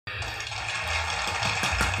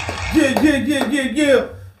Yeah.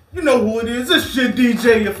 You know who it is. This shit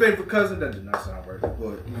DJ, your favorite cousin. That did not sound right. Go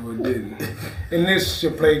ahead. No, it didn't. And this is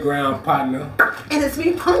your playground partner. And it's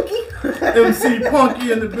me, Punky. MC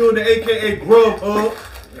Punky in the building, a.k.a. Grubhub.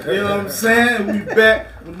 You know what I'm saying? We back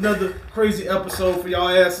with another crazy episode for y'all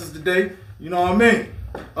asses today. You know what I mean?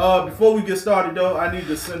 Before we get started, though, I need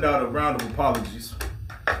to send out a round of apologies.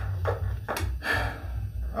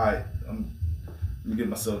 Alright, let me get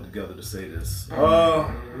myself together to say this.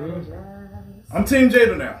 I'm Team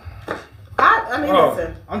Jada now.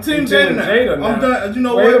 Listen. I'm Team Jada now. I'm done. You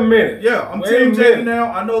know Wait what? a minute. Yeah, I'm Wait Team a Jada minute.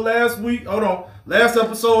 now. I know last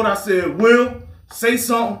episode I said, Will, say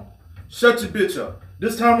something. Shut your bitch up.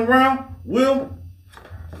 This time around, Will,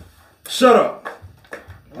 shut up.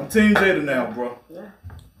 I'm Team Jada now, bro. Yeah.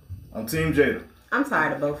 I'm Team Jada. I'm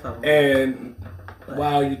tired of both of them. And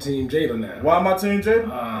why are you Team Jada now? Why am I Team Jada?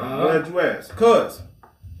 I'm glad you asked. Cause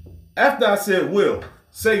after I said, Will,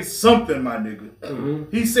 say something, my nigga,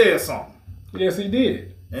 he said something. Yes, he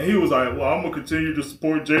did. And he was like, well, I'm going to continue to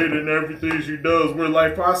support Jada and everything she does with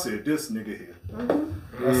life. I said, this nigga here.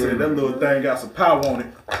 I said, that little thing got some power on it.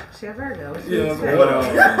 She a Virgo. Yeah,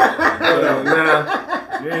 whatever.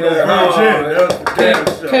 Nah. You ain't no virgin. That's for damn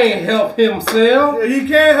sure. Can't help himself. Yeah, he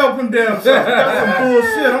can't help him damn self. That's some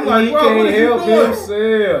bullshit. I'm like, He bro, what can't is you help doing?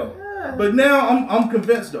 himself. But now I'm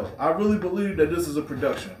convinced, though. I really believe that this is a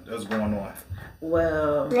production that's going on.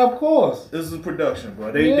 Well, Of course. This is a production,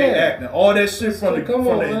 bro. They Yeah. acting. All that shit from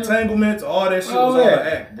the entanglements, all that shit was all an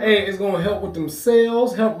act, bro. Hey, it's gonna help with them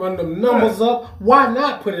sales, help run them numbers up. Why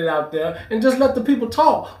not put it out there and just let the people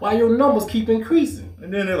talk while your numbers keep increasing?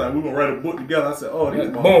 And then they're like, we're going to write a book together. I said, oh, these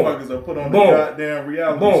Boom. motherfuckers are put on the Boom. goddamn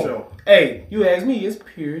reality Boom. show. Hey, you ask me, it's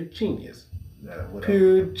pure genius. Yeah, whatever.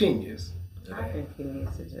 Pure genius. I think he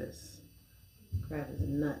needs to just grab his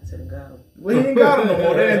nuts and go. We ain't got them no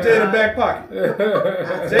more. They're in Jada's back pocket.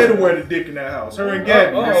 Jada wear the dick in that house. Her and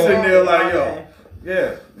Gabby be sitting there like, yo,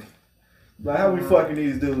 yeah. Like, how we fucking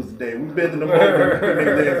these dudes today? We bending them over and putting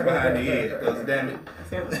their legs behind their head. Cause damn it.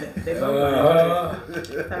 They both It's all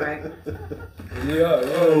right.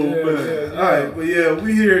 Oh, man. All right, but yeah,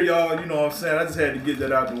 we here, y'all. You know what I'm saying? I just had to get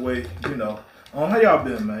that out the way, you know. How y'all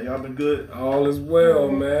been, man? Y'all been good? All is well,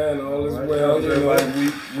 man. All is well. You know.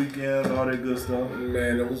 Everybody weekends, all that good stuff.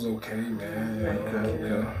 Man, it was okay, man. You know,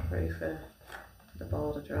 yeah. Ready for the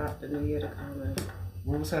ball to drop, the new year to come. And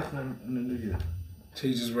What was happening in the new year?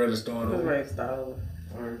 She just ready to start I'm over. ready to start over.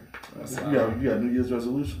 You got New Year's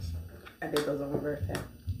resolutions? I did those on my birthday.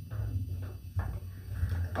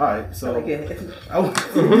 All right, so Cut yeah.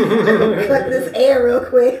 this air real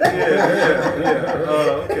quick. Okay,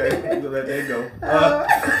 we'll let that go.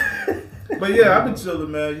 But yeah, I've been chilling,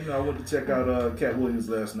 man. You know, I went to check out Cat Williams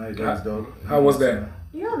last night. That was dope. How was that?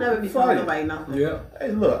 You don't never be telling nobody nothing. Yeah.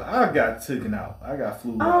 Hey, look, I got taken out. I got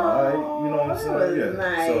flew out. All right? You know what I'm saying? That was Yeah.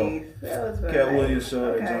 nice. So, That was very Cat nice. Williams show,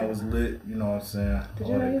 that Okay. joint was lit. You know what I'm saying? Did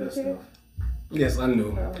All you know that he good was here? stuff. Yes, I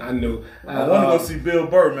knew. I knew. I want to go see Bill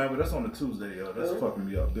Burr, man, but that's on a Tuesday, yo. That's fucking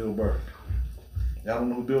me up. Bill Burr. Y'all don't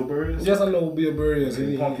know who Bill Burr is? Yes, I know who Bill Burr is.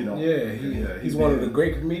 Punky don't. He's one of the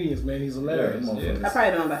great comedians, man. He's hilarious. Yeah, Yes. I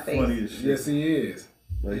probably know him by face. Funny as shit. Yes, he is.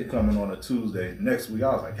 But he coming on a Tuesday. Next week,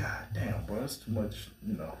 I was like, God damn, bro, that's too much,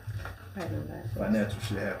 you know, I probably know him by face. financial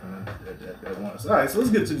shit happening at once. All right, so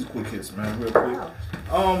let's get to these quick hits, man, real quick.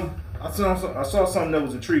 I saw something that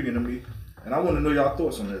was intriguing to me, and I want to know y'all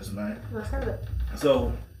thoughts on this, man. Let's have it.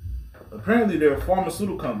 So, apparently there are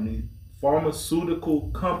pharmaceutical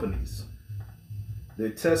companies. They're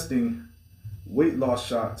testing weight loss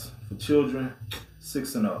shots for children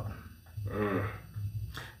 6 and up.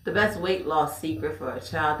 The best weight loss secret for a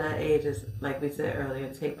child that age is, like we said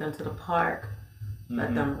earlier, take them to the park,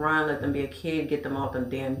 let them run, let them be a kid, get them off them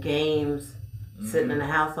damn games, sitting in the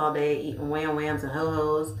house all day, eating wham-whams and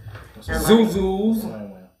ho-hos. Zuzus,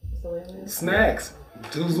 snacks.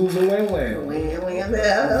 Zuzus and wham wham.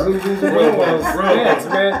 Zuzus and wham wham snacks,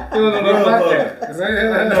 man. You don't know nothing about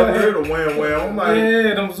that. I never heard of wham wham. I'm like,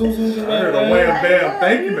 Yeah, them Zuzus and I heard of wham wham wham. bam.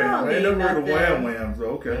 Thank you, You man. I don't ain't never need heard of nothing. wham whams.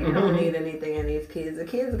 Okay. You don't need anything in these kids. The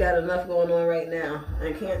kids got enough going on right now.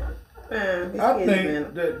 I can't. Man, these I kids, think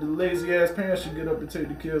man. that the lazy ass parents should get up and take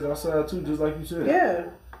the kids outside too, just like you said. Yeah.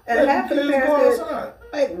 And Let half of the kids go parents could, outside.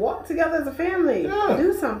 like, walk together as a family. Yeah.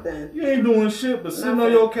 Do something. You ain't doing shit but sitting on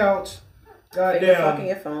Nothing. your couch. Finger fucking Goddamn.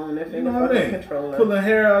 your phone. Their You finger know what I fucking mean? controller. Pulling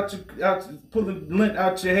hair pulling lint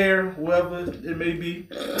out your hair, whoever it may be,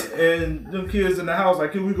 and them kids in the house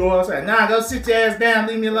like, can we go outside? Nah, go sit your ass down,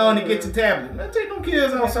 leave me alone, and get your tablet. Man, take them kids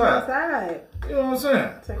Take them outside. outside. You know what I'm saying?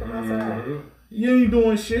 Take them outside. You ain't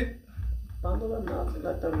doing shit. Bundle them up and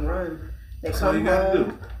let them run. They That's all come you gotta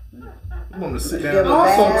home. do. You want to sit down.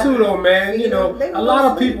 Also, too, though, man. You know, a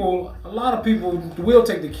lot of people will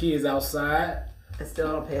take the kids outside. And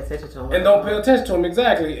still don't pay attention to them. And don't pay attention to them,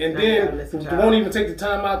 exactly. And then won't even take the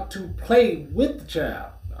time out to play with the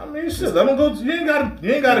child. I mean, shit, let them go. You ain't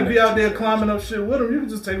gotta be out there climbing up shit with them. You can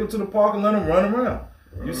just take them to the park and let them run around.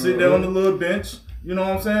 You sit there on the little bench, you know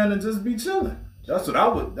what I'm saying, and just be chilling. That's what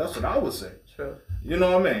I would say. True. You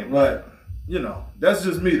know what I mean? But, you know, that's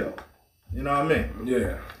just me though. You know what I mean?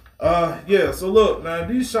 Yeah. Yeah, so look, man,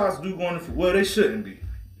 these shots do go in, well, they shouldn't be.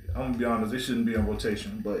 I'm gonna be honest, they shouldn't be in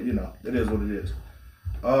rotation, but you know, it is what it is.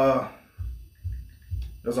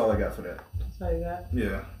 That's all I got for that. That's all you got?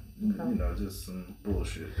 Yeah. Okay. You know, just some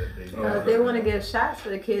bullshit that they if they want to give shots for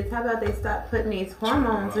the kids, how about they stop putting these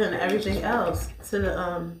hormones and everything else to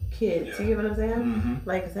the kids? Yeah. You get what I'm saying? Mm-hmm.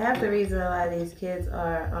 Like, it's half the reason a lot of these kids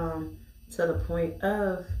are to the point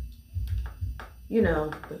of, you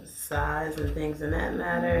know, the size and things in that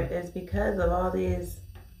matter is because of all these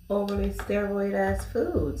overly steroid ass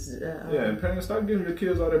foods. Yeah, and parents, stop giving your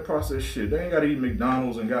kids all that processed shit. They ain't gotta eat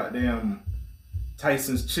McDonald's and goddamn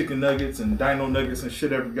Tyson's chicken nuggets and dino nuggets and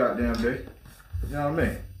shit every goddamn day. You know what I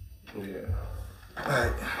mean? Yeah.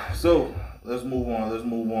 Alright, so let's move on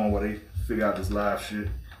while they figure out this live shit.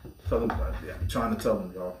 Tell them, I'm trying to tell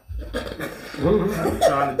them, y'all. I'm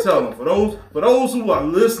trying to tell them. For those who are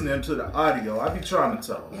listening to the audio, I be trying to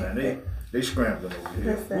tell them, man. They scrambling over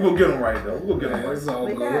here. We're gonna get them right though. We'll get them right. It's all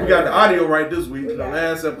good. We got the audio right this week. The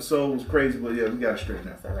last episode was crazy, but yeah, we got it straight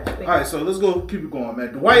now. Alright, so let's go keep it going,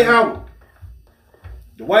 man. Dwight Howard.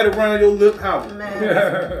 The white around your lip, Howard.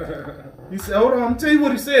 Man. He said, hold on, I'm gonna tell you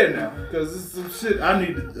what he said now, because this is some shit I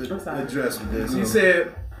need to address with this. He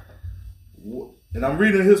said, and I'm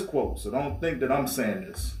reading his quote, so don't think that I'm saying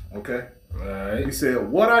this, okay? Right. He said,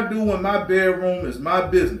 what I do in my bedroom is my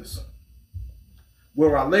business.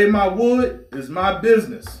 Where I lay my wood is my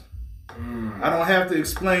business. I don't have to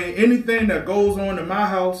explain anything that goes on in my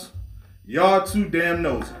house. Y'all too damn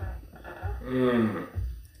nosy. I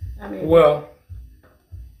mean, well,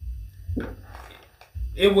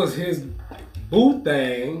 it was his boo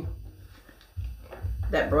thing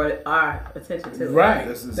that brought our attention to it. Right.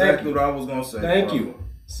 That's exactly what I was going to say. Thank you.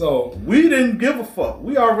 So we didn't give a fuck.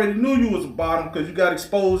 We already knew you was a bottom because you got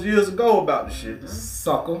exposed years ago about the shit.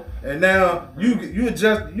 Sucker. And now you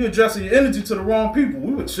adjusting your energy to the wrong people.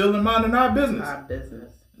 We were chilling, minding our business.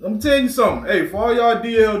 Let me tell you something. Hey, for all y'all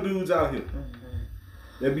DL dudes out here,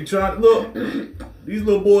 they be trying to look. These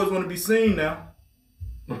little boys want to be seen now.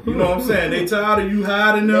 You know what I'm saying? They tired of you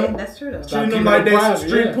hiding them. That's true though. Treating them like they some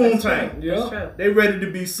street poontang. Yeah. They ready to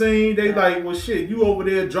be seen. They like, well shit, you over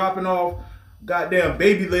there dropping off goddamn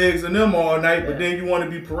baby legs and them all night, but then you want to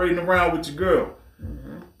be parading around with your girl.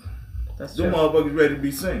 That's true. Them motherfuckers ready to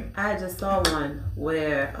be seen. I just saw one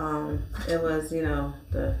where it was, you know,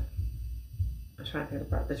 I'm trying to think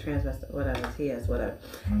about the transvestite, whatever, TS, whatever.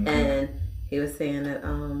 And he was saying that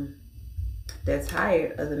they're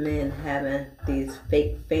tired of the men having these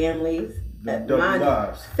fake families.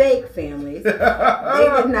 Fake families. They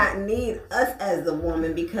did not need us as the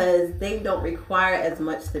woman because they don't require as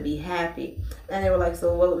much to be happy. And they were like,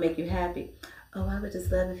 so what would make you happy? Oh, I would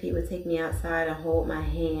just love if he would take me outside and hold my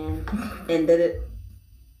hand and did it.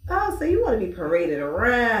 Oh, so you want to be paraded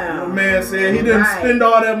around. The man said he didn't spend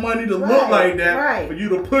all that money to look like that for you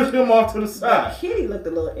to push him off to the side. But Kitty looked a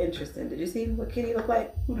little interesting. Did you see what Kitty looked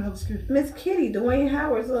like? Who the hell is Kitty? Miss Kitty, Dwayne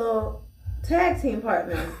Howard's little tag team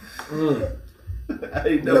partner. I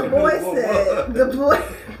ain't never know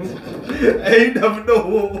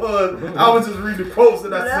who it was. I was just reading the quotes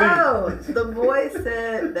that I seen. No, the boy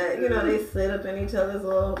said that, you know, they slid up in each other's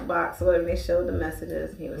little box or whatever. They showed the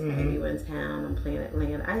messages. He was saying, you in town, I'm playing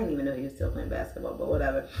Atlanta. I didn't even know he was still playing basketball, but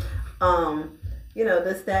whatever. You know,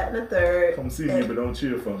 this, that, and the third. Come see me, but don't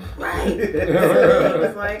cheer for me. Right. So he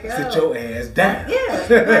was like, sit your ass down. Yeah.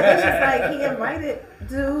 But it's just like he invited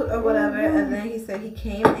dude or whatever, and then he said he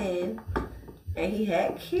came in and he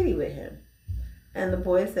had Kitty with him. And the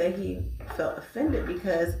boy said he felt offended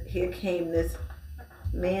because here came this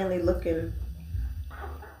manly looking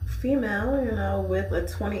female, you know, with a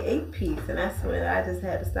 28 piece. And that's when I just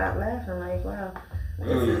had to stop laughing, like, wow,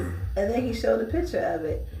 this is. And then he showed a picture of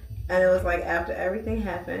it. And it was like after everything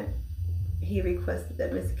happened, he requested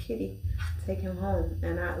that Miss Kitty take him home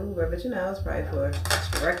and not Uber. But you know, it was probably for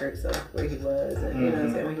records of where he was and, you know what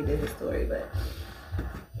I'm saying, when he did his story. But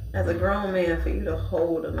as a grown man, for you to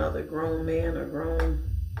hold another grown man or grown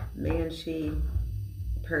man-she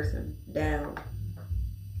person down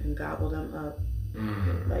and gobble them up,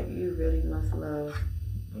 like you really must love.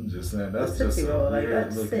 I'm just saying, that's just a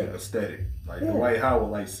weird looking aesthetic. Like the Dwight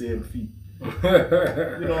Howard, like 7 feet. You know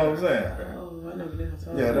what I'm saying? Oh,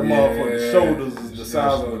 Yeah, that motherfucker's shoulders is the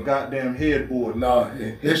size of a goddamn headboard. No,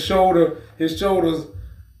 his shoulders,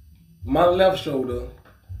 my left shoulder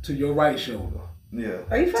to your right shoulder. Yeah.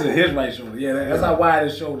 Are you to his right shoulder. Yeah, that's how wide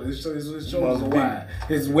his shoulder. His shoulders are wide.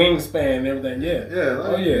 His wingspan and everything. Yeah. Yeah.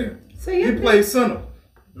 Oh yeah. So he played center.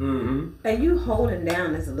 Mm-hmm. And you holding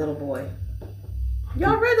down as a little boy.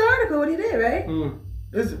 Y'all read the article what he did, right? Mm.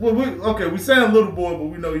 We saying little boy, but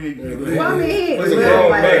we know he. Well, I mean, he's he's a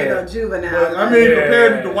grown man. like a juvenile. I mean,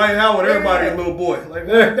 compared to Dwight Howard, everybody a little boy. Like,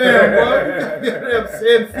 damn, bro. That's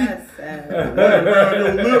sad. Around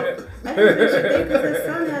your lip. Because his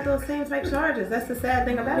son had those same type charges. That's the sad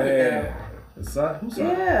thing about it. His son? Who's son?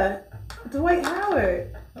 Yeah, Dwight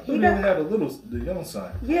Howard. He had the young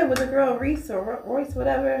son. Yeah, with the girl Reese or Royce,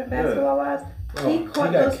 whatever, basketball wise. He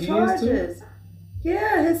caught those charges. Too?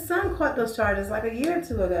 Yeah, his son caught those charges like a year or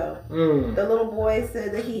two ago. The little boy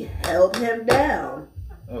said that he held him down.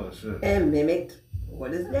 Oh, shit. And mimicked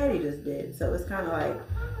what his daddy just did. So it's kind of like...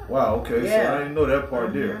 Wow, okay. Yeah. So I didn't know that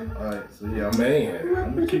part there. All right, so yeah, I'm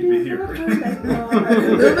going to keep it here. Moving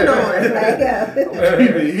on.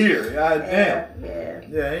 Keep it here. God damn.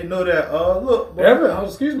 Yeah, I ain't know that. Look.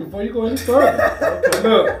 Excuse me, before you go any further.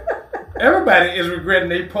 Look, everybody is regretting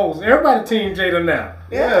their post. Everybody Team Jada now.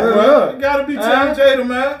 Yeah, bro. You gotta be Team Jada,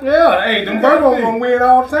 man. Yeah, hey, them Virgos gonna win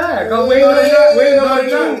all the time. Cause we ain't gonna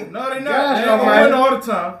win. No, they not. They don't win all the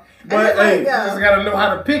time. But hey, you just gotta know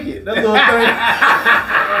how to pick it. That little thing.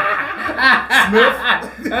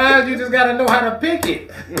 Smith. You just gotta know how to pick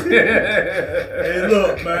it. Hey,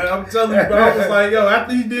 look, man, I'm telling you, bro. I was like, yo,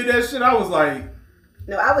 after he did that shit, I was like.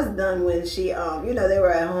 No, I was done when she, they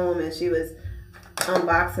were at home and she was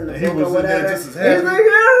unboxing the book or whatever. Just as happy. He's like,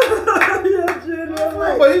 yeah.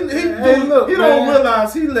 But he don't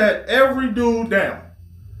realize he let every dude down.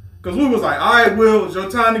 Because we was like, all right, Will, it's your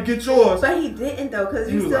time to get yours. But he didn't, though,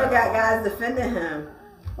 because you still got guys defending him.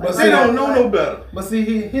 But they don't know no better. But see,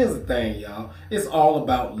 here's the thing, y'all. It's all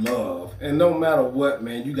about love. And no matter what,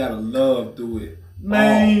 man, you got to love through it.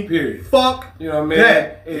 Man, period. Fuck you know what I mean?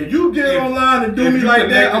 That. If you get online and do me like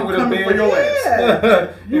that, I'm coming for your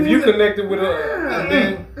ass. If you connected with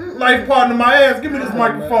a life partner, my ass, give me this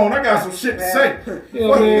microphone. I got some shit to say. You know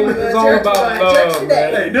what I mean? It's all about love,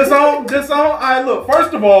 man. Hey, this on. All right, look,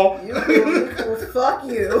 first of all. Fuck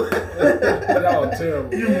you. Y'all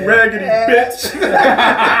terrible. You raggedy bitch.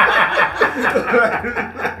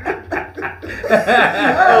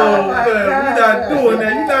 Oh, man, we're not doing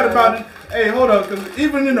that. You're not about to. Hey, hold up, because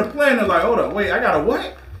even in the plan, they're like, hold up, wait, I got a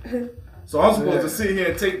what? So I'm supposed to sit here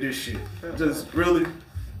and take this shit. Just really.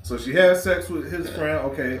 So she had sex with his friend.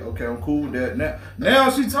 Okay, I'm cool with that. Now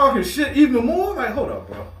she's talking shit even more. Like, hold up,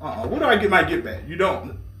 bro. What do I might get back? You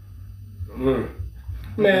don't.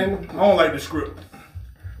 Man, I don't like the script.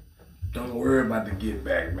 Don't worry about the get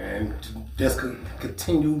back, man. Just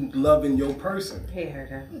continue loving your person. He heard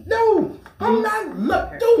her. No, I'm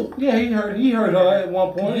not. Dude. Yeah, he heard her at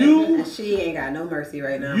one point. She ain't got no mercy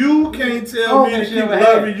right now. You can't tell me to keep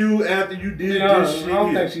loving you after you did this shit. I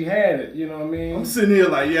don't think she had it. You know what I mean? I'm sitting here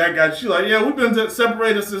like, yeah, I got you. Like, yeah, we've been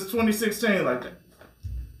separated since 2016. Like that.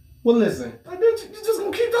 Well, listen. Like, bitch, you just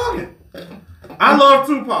gonna keep talking. I love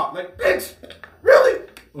Tupac. Like, bitch, really?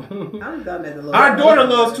 I'm done at the Our daughter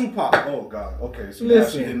loves Tupac. Oh God. Okay, so now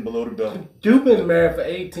she hitting below the belt. You've been married for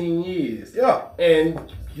 18 years. Yeah. And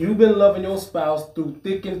you've been loving your spouse through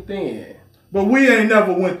thick and thin. But we ain't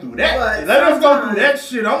never went through that. But let us go through that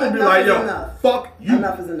shit. I'm gonna be like, yo, fuck you.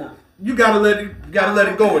 Enough is enough. You gotta let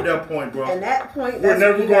it go at that point, bro. And that point, we're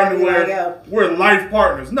never going to where we're life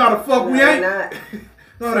partners. Not a fuck, we ain't. Not.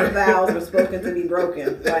 Some vows were spoken to be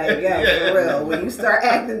broken. Like, for real. When you start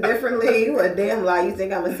acting differently, you a damn lie. You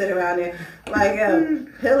think I'm gonna sit around there like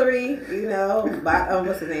Hillary?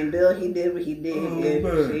 What's his name? Bill. He did what he did.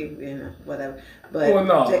 Whatever. But well,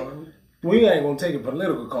 no. We ain't gonna take it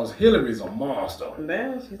political because Hillary's a monster.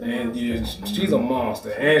 Man, she's a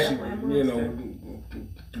monster, and she,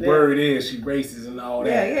 the word is she racist and all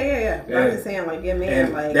that. Yeah. I'm just saying, like, your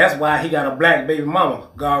man, like that's why he got a black baby mama.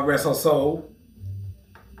 God rest her soul.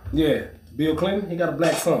 Yeah, Bill Clinton, he got a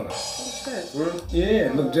black son. Oh,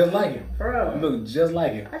 yeah, look just like him. For real. Look just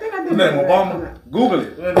like him. I think I did. Obama. Google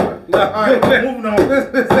it. All right, moving on.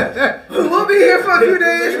 We'll be here for a few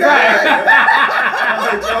days, guys.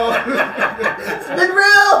 It's been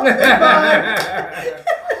real.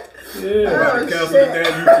 Yeah, cancel the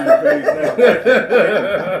damn YouTube page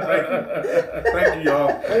now. Thank you,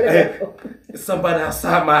 y'all. It's somebody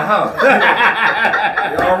outside my house.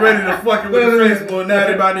 Y'all ready to fucking with the Facebook, now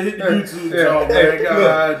they about to hit the YouTube y'all, man.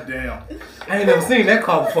 God damn. I ain't never seen that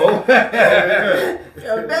call before. Yo,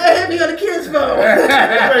 Dad hit me on the kids' phone.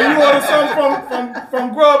 Hey, you order something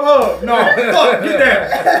from Grubhub? No, fuck,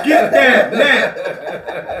 get that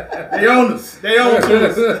now. They own us. They own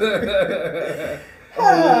us.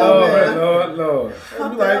 Lord.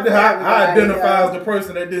 Like, I identify as the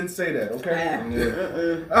person that didn't say that, okay?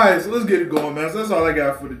 Yeah. Alright, so let's get it going, man. So that's all I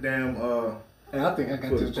got for the damn And I think I got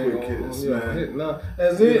for this the thing quick hits, on. man. No,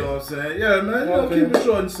 that's You it. know what I'm saying? Yeah, man. You know, Okay. keep it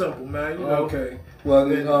short and simple, man. You know. Okay.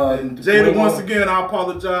 Well, And Jada, once again, I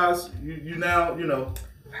apologize. You now, you know.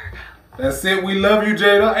 that's it. We love you,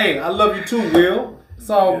 Jada. Hey, I love you too, Will. It's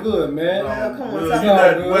all good, man. Come on, Will, talk you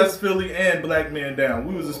about let it. West Philly and Black Men down.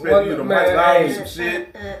 We was expecting you to Man, mic out hey. some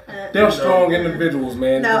shit. They're strong individuals,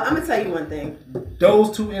 man. No, I'm gonna tell you one thing. Those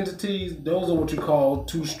two entities, those are what you call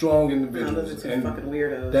two strong No, individuals. those are two and fucking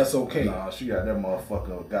weirdos. that's okay. Nah, she got that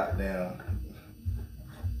motherfucker goddamn.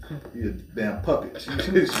 He a damn puppet. She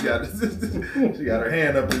got her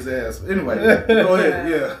hand up his ass. Anyway, go ahead.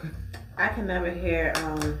 Yeah. I can never hear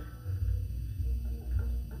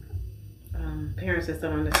parents that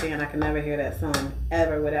don't understand. I can never hear that song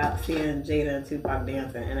ever without seeing Jada and Tupac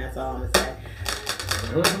dancing, and that's all I'm gonna say.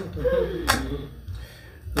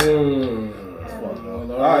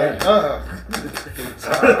 All right.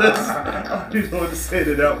 You know what to say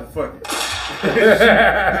to that one, fucking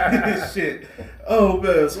shit. Oh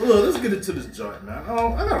man, so look, let's get into this joint, man. I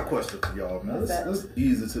got a question for y'all, man. Let's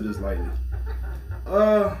ease into this lightly.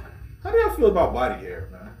 How do y'all feel about body hair,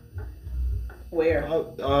 man? Where?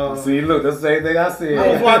 See, look, that's the same thing I said.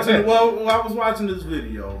 I was watching this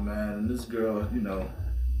video, man, and this girl, you know,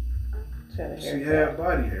 she had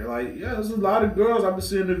body hair. Like, yeah, there's a lot of girls I've been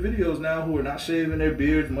seeing the videos now who are not shaving their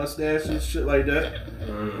beards, mustaches, shit like that.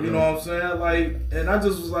 You know what I'm saying? Like, and I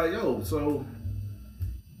just was like, yo, so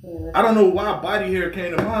I don't know why body hair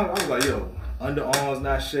came to mind. I was like, yo, underarms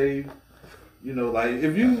not shaved. You know, like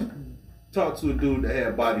if you talk to a dude that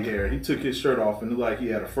had body hair, he took his shirt off and looked like he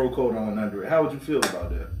had a fro coat on under it, how would you feel about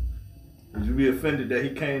that? Would you be offended that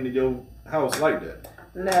he came to your house like that?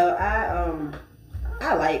 No,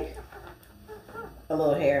 I like a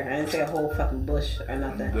little hair. I didn't say a whole fucking bush or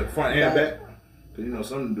nothing. The front and back? Because, you know,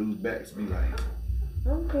 some dudes' backs be like,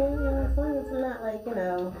 Okay, yeah, as long as it's not like, you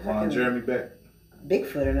know, Ron Jeremy back.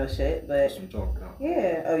 Bigfoot or no shit, That's but what I'm talking about.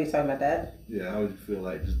 yeah. Oh, you talking about that? Yeah, how would you feel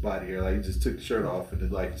like just body hair? Like you just took the shirt off and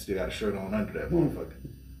then like you still got a shirt on under that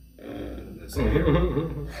motherfucker. That's hair.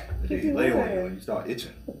 And then you lay on you and you start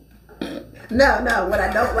itching. No, what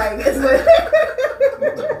I don't like is when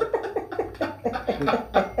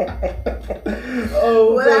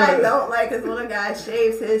what I don't like is when a guy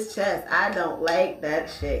shaves his chest. I don't like that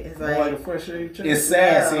shit. It's Like a fresh shaved chest. It's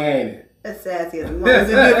sassy, ain't it? It's sassy as long as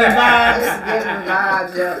it's giving vibes.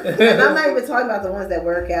 It's giving vibes, yo. And I'm not even talking about the ones that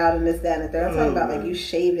work out and this, that, and the third. I'm talking about like you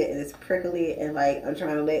shaved it and it's prickly and like I'm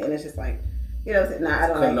trying to lick and it's just like, you know what I'm saying? Nah, I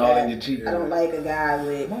don't Cutting like all that. in your cheek. I don't like a guy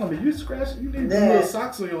with Mama, you scratch. You need Yeah. little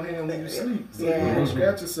socks on your hand when you sleep, so you don't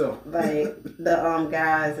scratch yourself. like the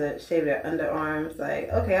guys that shave their underarms. Like,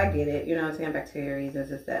 okay, I get it. You know what I'm saying? Bacteria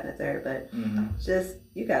reasons, this, that, and the third. But just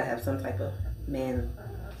you gotta have some type of man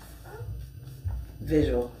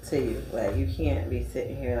visual to you. Like you can't be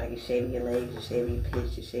sitting here like you shaving your legs, you shaving your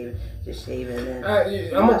pitch, you shaving, just shaving, and then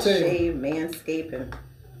I'm gonna tell you, shave, manscaping.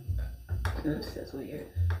 It's just weird.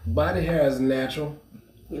 body hair is natural,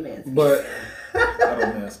 You manscape. but I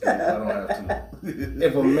don't manscape. I don't have to.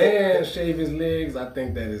 if a man shave his legs, I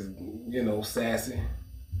think that is, you know, sassy.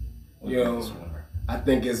 You know, I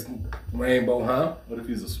think it's rainbow, huh? What if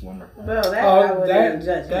he's a swimmer? Well, that I wouldn't even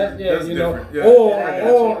judge that him. yeah, That's you know, different.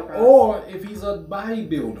 Yeah. or if he's a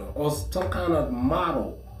bodybuilder or some kind of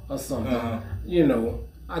model or something, you know,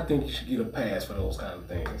 I think you should get a pass for those kind of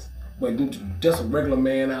things. But just a regular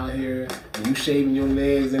man out here and you shaving your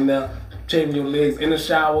legs in the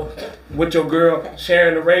shower with your girl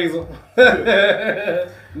sharing the razor,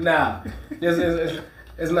 nah,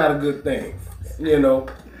 it's not a good thing, you know.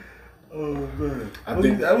 Oh man! What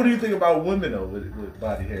do you think about women though with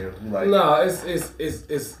body hair? Like, No,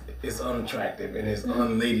 it's unattractive and it's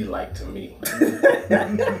unladylike to me. You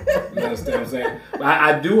understand what I'm saying?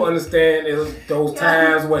 I do understand those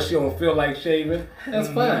times where she don't feel like shaving. That's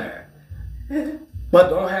fine. But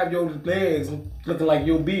don't have your legs looking like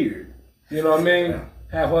your beard. You know what I mean?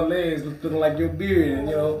 Have her legs looking like your beard, and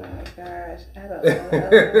you know. Oh my gosh, I don't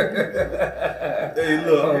know. Hey,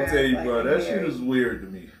 look, I'm gonna tell you, bro, that shit is weird to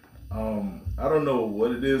me. I don't know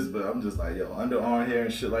what it is, but I'm just like, yo, underarm hair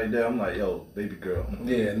and shit like that. I'm like, yo, baby girl.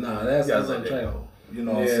 Yeah, nah, that's You gotta let it unattractive. go. You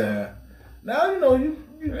know what I'm saying? Now, you know, you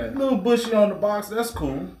little bushy on the box, that's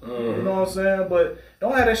cool. You know what I'm saying? But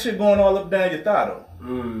don't have that shit going all up down your thigh though.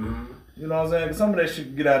 You know what I'm saying? 'Cause some of that shit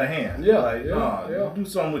can get out of hand. Yeah, Like, do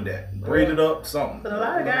something with that. Braid it up, something. But a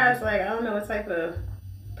lot of guys, like, I don't know what type of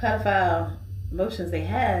pedophile emotions they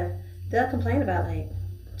have. They'll complain about like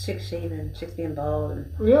chicks shaving, chicks being bald, and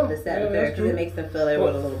this, that, and third, because it makes them feel like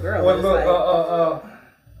with a little girl. Well, It's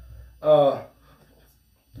look,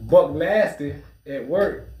 Buck Nasty at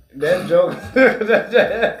work. That joke,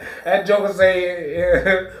 that joker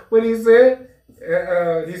say, what he said?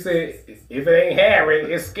 He said, if it ain't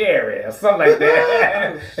hairy, it's scary, or something like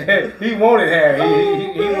that. He wanted hair. He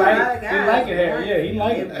liked it hair. Yeah, he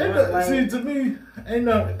liked it. See, to me,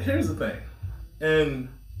 here's the thing. And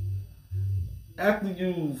after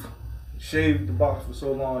you've shaved the box for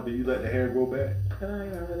so long, do you let the hair grow back?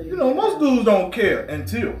 You know, most dudes don't care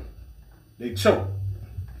until they choke.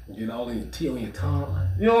 Get all in your tea on your tongue.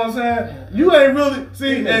 You know what I'm saying? You ain't really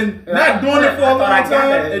and not doing it for a long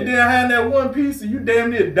time, and then having that one piece, and you damn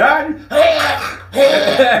near die. What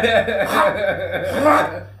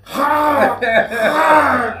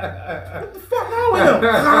the fuck wrong with him?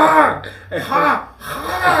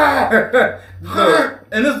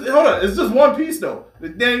 And hold on, it's just one piece though.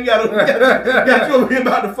 Then you got you over here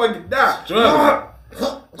about to fucking die.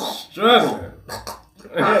 Struggling.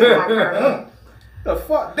 The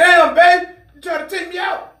fuck? Damn, babe! You trying to take me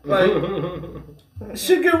out? Like,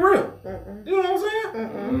 shit get real. You know what I'm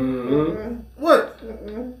saying? What?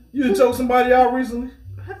 You done choked somebody out recently?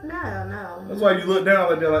 No. That's why you look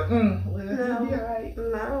down like they're like, No.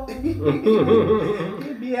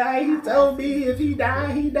 He'll be alright. He told me if he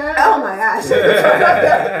died, he died. Oh my gosh. So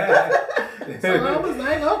I was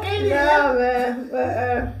like, okay, yeah, man.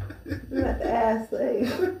 But not the ass like,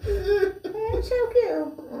 man, choke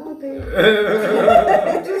you.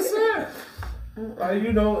 I'm just saying. Like,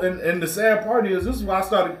 you know, and the sad part is, this is why I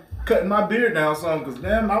started cutting my beard down some, because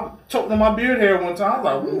damn, I choked on my beard hair one time.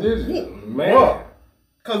 I was like, Man.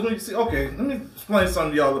 Because when you see, okay, let me explain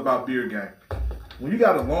something to y'all about beard gang. When you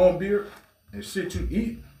got a long beard and shit you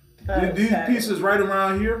eat, these pieces right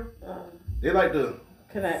around here, they like to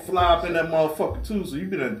fly up in that motherfucker too. So you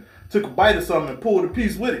took a bite of something and pulled a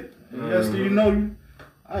piece with it. Yes, you know,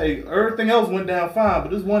 everything else went down fine,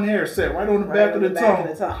 but this one hair sat right on the back of the tongue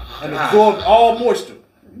and absorbed all moisture.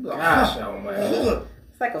 Gosh, oh man.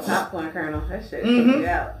 It's like a popcorn kernel. That shit takes you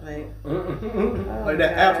out. Like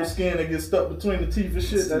that apple skin that gets stuck between the teeth and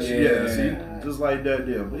shit. That shit, see, just like that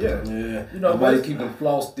there. But yeah, you know, nobody keeping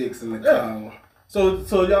floss sticks in the car. So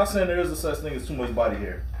y'all saying there is a such thing as too much body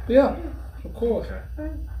hair? Yeah, of course.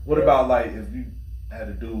 Okay. What about like if you had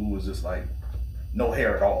a dude who was just like no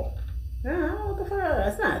hair at all? No, what the fuck?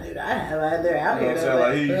 That's not a dude I have out there. Out here.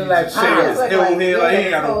 Like, he just shaved his whole head, like he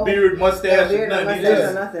ain't got no beard, mustache, nothing. He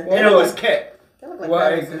just hairless cat. That look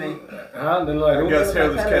like to me. I guess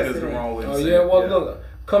hairless cat is the wrong way to say it. Oh yeah, well look,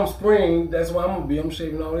 come spring, that's where I'm gonna be. I'm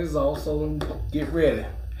shaving all this off, so get ready.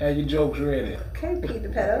 Have your jokes ready. Okay, Pete the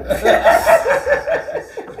pedo.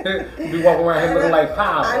 Be walking around here looking like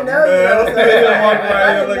powder. I know. Walking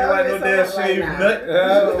around here looking like no damn shaved nut.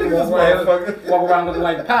 Walk around looking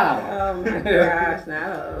like powder. Oh my gosh,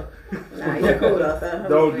 no. Nah, you're cool though, son.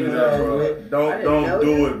 Don't do that, bro. Don't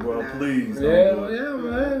do it, bro. Please. Yeah,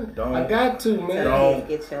 man. Don't. I got to, man. Don't.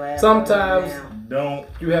 Get your ass Sometimes don't.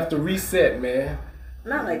 You have to reset, man.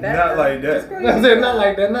 Not like that. Not like that. Not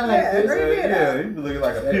like that. Not like this. Yeah, you be looking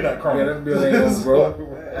like a peanut kernel. Yeah, that bill ain't gonna grow.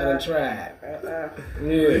 I done tried.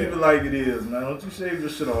 Leave it like it is, man. Don't you shave your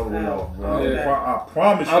shit all the way off, bro. Yeah. I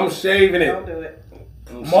promise you. I'm shaving it. Don't do it.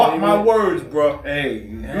 Mark my words, bro. Hey,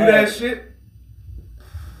 do that shit.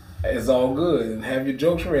 It's all good. And have your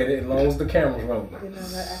jokes ready as long as the camera's rolling. You know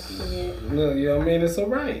what? I can't. Look, you know what I mean? It's all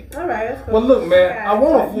right. All right, that's cool. Well, look, man. I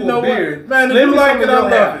want a full beard. What? Man, if you like it, I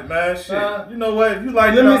love it, man. Shit. You know what? If you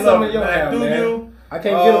like it, I love it, man. Do you? I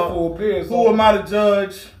can't get a full beard. Who am I to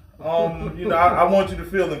judge? You know, I want you to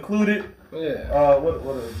feel included. Yeah.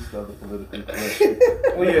 What is this other political question?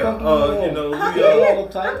 Well, yeah. You know, I'm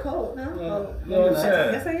cold. No, I'm cold. You know what I'm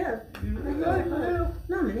saying? Yes, I am.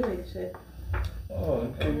 No, I'm an idiot shit.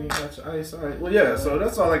 Oh, okay, you got your ice. All right. Well, yeah, so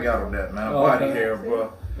that's all I got on that, man. Body hair,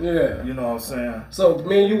 bro. Yeah. You know what I'm saying? So,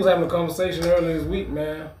 me and you was having a conversation earlier this week,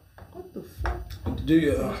 man. What the fuck? Do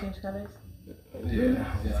you? Change colors? Yeah.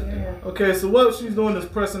 Okay, so what she's doing is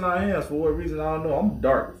pressing our hands for what reason? I don't know. I'm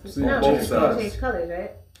dark. See both sides. Change colors,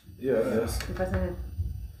 right? Yeah, yes. I'm pressing in.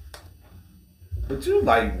 But you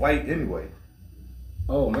like white anyway.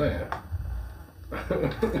 Oh, man.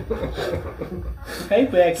 Hey,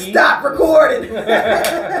 Becky. Stop recording.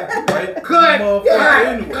 Right? Cut.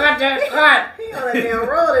 Anyway. Cut that. Cut. He on a damn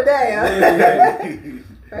roll today,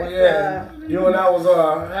 huh? Well, yeah, you and I was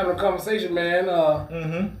having a conversation, man.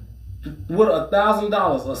 Would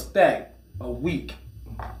 $1,000 a stack a week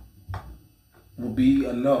would be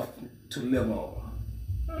enough to live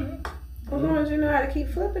on? As long as you know how to keep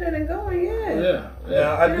flipping it and going, Yeah.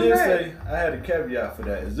 Now, I did right. say I had a caveat for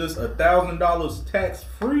that. Is this $1,000 tax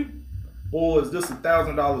free, or is this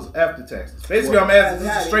 $1,000 after taxes? Basically, I'm asking, is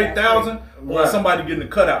this a straight thousand, or Right. is somebody getting a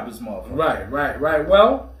cut out this motherfucker? Right.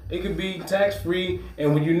 Well, it could be tax free,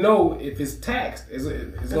 and when you know if it's taxed, it's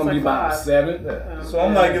gonna be like about 5. $7. Yeah. So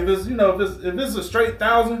I'm like, if it's if it's a straight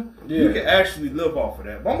thousand, you can actually live off of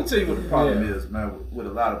that. But I'm gonna tell you what the problem is, man, with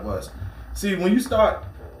a lot of us. See, when you start,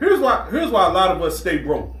 here's why a lot of us stay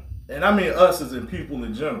broke, and I mean us as in people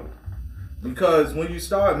in general, because when you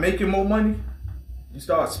start making more money, you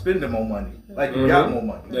start spending more money, like you got more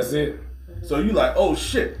money. That's it. So you like, oh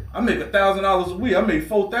shit, I make $1,000 a week. I make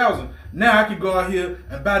 $4,000. Now I can go out here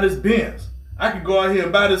and buy this Benz. I can go out here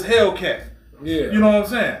and buy this Hellcat. Yeah. You know what I'm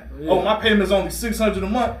saying? Yeah. Oh, my payment's only $600 a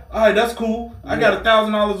month. All right, that's cool. I got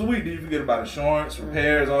 $1,000 a week. Then you forget about insurance,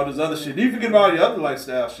 repairs, all this other shit. Then you forget about all your other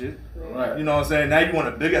lifestyle shit. Right. You know what I'm saying? Now you want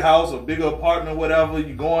a bigger house, a bigger apartment, whatever.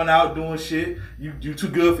 You going out doing shit. You too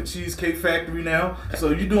good for Cheesecake Factory now. So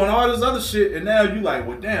you doing all this other shit, and now you like,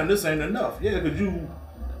 well, damn, this ain't enough. Yeah, because you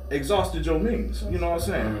exhausted your means. You know what I'm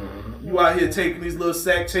saying? You out here taking these little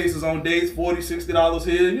sack chases on dates, $40, $60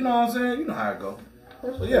 here. You know what I'm saying? You know how it go.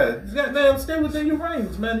 So yeah, goddamn, stay within your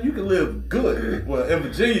range, man. You can live good. Well, in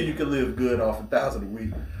Virginia, you can live good off $1,000 a week.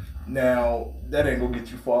 Now that ain't gonna get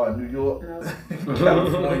you far in New York,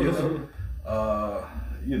 California,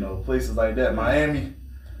 you know, places like that. Miami,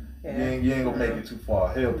 you ain't gonna make it too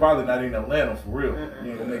far. Hell, probably not in Atlanta for real. You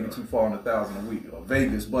ain't gonna make it too far on $1,000 a week, or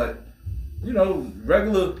Vegas. But you know,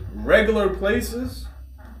 regular places,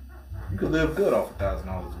 you can live good off $1,000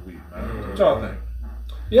 a week, man. What y'all think?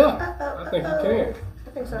 Yeah, I think you can. I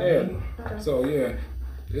think so. Yeah. Okay. So yeah,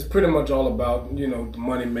 it's pretty much all about the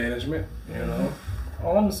money management. You know.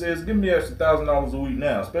 All I'm gonna say is give me extra $1,000 a week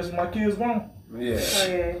now, especially my kids grown. Yeah. Oh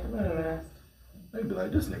yeah. They be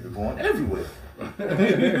like, this nigga going everywhere.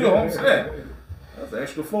 You know what I'm saying? That's an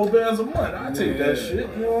extra $4 a month. I take that shit.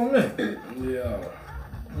 You know what I mean? Yeah. You know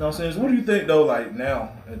what I'm saying? So what do you think though? Like now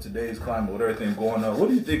in today's climate with everything going on, what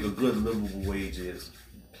do you think a good livable wage is?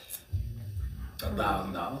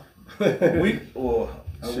 $1,000. A week or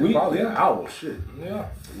A shit, week, probably yeah. an hour? Shit. Yeah.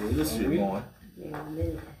 Yeah, this shit week. going. Yeah, a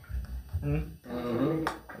minute. Mm-hmm.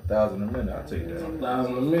 $1,000 a minute. I'll take that.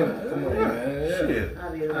 $1,000 a minute. Come on, man. Yeah. Shit.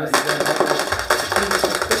 I'll be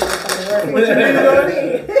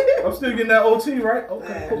I'm still getting that OT, right?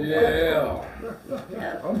 Okay. Cool. Yeah.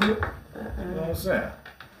 I'm good. You know what I'm saying?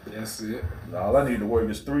 That's it. All I need to work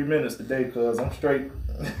is 3 minutes today, cause I'm straight.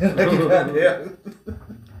 Yeah.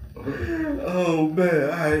 Oh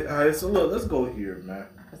man! All right. So look, let's go here, man.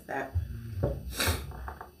 What's that?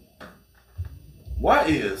 Why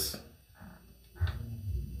is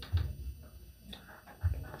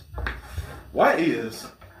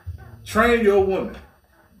train your woman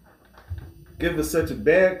give us such a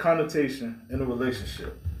bad connotation in a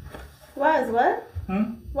relationship? Why is what?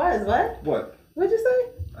 Why is what? What? What'd you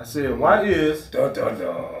say? I said, why is Dun, dun,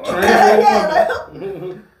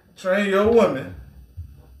 dun. train your woman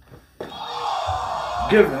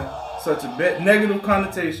giving such a bad negative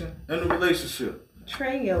connotation in a relationship?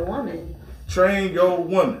 Train your woman. Train your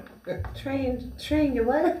woman. Train your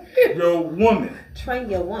what? Your woman. Train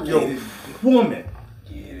your woman. Your woman.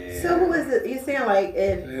 So who is it? You saying like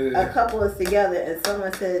if a couple is together and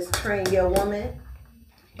someone says train your woman?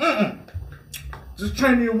 Just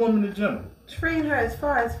train your woman in general. Train her as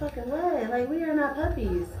far as fucking what? Like we are not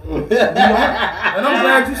puppies. And I'm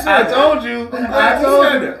glad you said I that. told you. I'm glad I you told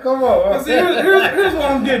said you. that. Come on. See, here's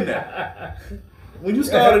what I'm getting at. When you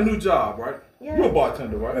start a new job, right? Yeah. You're a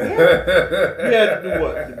bartender, right? Yeah. You had to do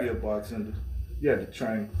what to be a bartender? You had to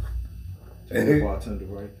train to be a bartender,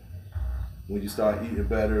 right? When you start eating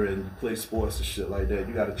better and you play sports and shit like that,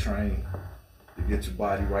 you got to train to get your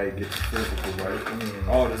body right, get your physical right,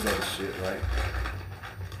 all this other shit, right?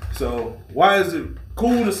 So why is it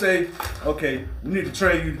cool to say, okay, we need to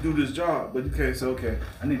train you to do this job, but you can't say, okay,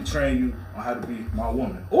 I need to train you on how to be my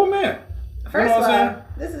woman or man? First you know of what I'm all, saying?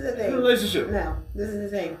 this is the thing. Relationship. No, this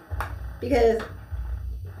is the thing. Because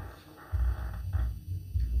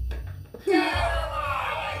We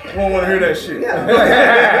don't want to hear that shit.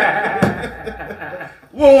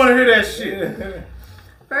 We don't want to hear that shit.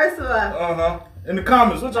 first of all, In the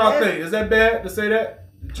comments, what y'all think? Is that bad to say that?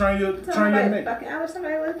 Train your mate. fucking, I wish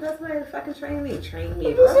somebody would fucking train me. Train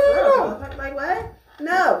me. Just say Bro. Like what?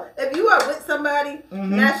 No. If you are with somebody,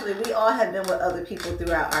 naturally we all have been with other people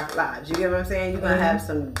throughout our lives. You get what I'm saying? You're gonna have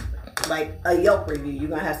some like a Yelp review. You're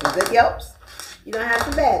gonna have some good Yelps. You're gonna have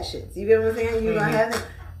some bad shits. You get what I'm saying? You're gonna have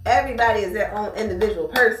everybody is their own individual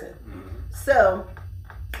person. So,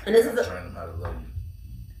 and this is train them how to love you.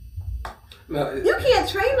 No, you can't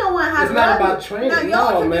train no one how to it's not love about you. training. No,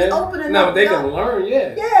 y'all can man. be open enough. No, but they can learn.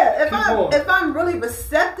 Yeah. Yeah, Keep if I'm really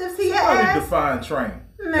receptive to your How do you ass, define train?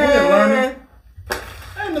 man.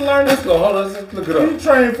 Ain't the learning. Let's go. Hold on. Let's look it You up.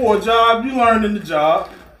 train for a job, you learn in the job.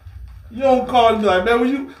 You don't call and be like, man,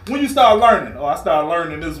 when you start learning? Oh, I started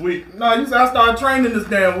learning this week. No, you say I started training this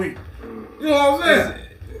damn week. You know what I'm saying?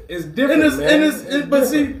 It's different, man. But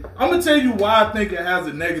see, I'm gonna tell you why I think it has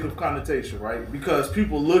a negative connotation, right? Because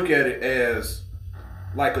people look at it as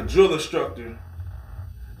like a drill instructor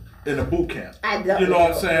in a boot camp. I dealt You know with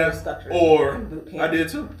what I'm a saying? instructor Or in boot camp. I did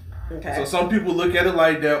too. Okay. So some people look at it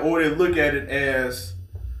like that, or they look at it as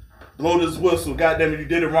blow this whistle, goddamn it, you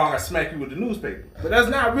did it wrong, I smack you with the newspaper. But that's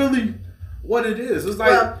not really what it is. It's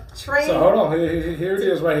like train. So hold on. Here it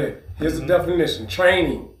is right here. Here's the definition.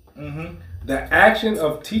 Training. The action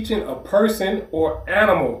of teaching a person or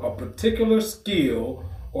animal a particular skill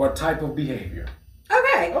or type of behavior.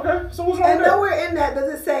 Okay. okay, so what's wrong And with that? nowhere in that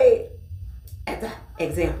does it say, at the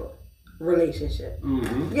example, relationship.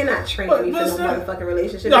 You're not training me for no listen, motherfucking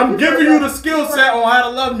relationship. I'm If giving feel you the that- skill set on how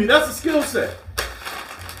to love me. That's a skill set.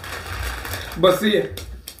 But see,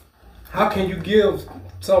 how can you give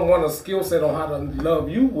someone a skill set on how to love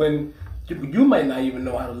you when you might not even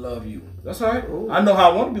know how to love you? That's all right. I know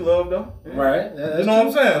how I want to be loved though. Right? You know what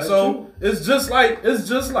I'm saying? So it's just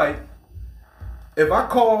like if I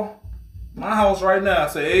call my house right now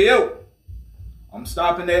and say, hey yo, I'm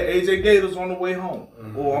stopping at AJ Gators on the way home.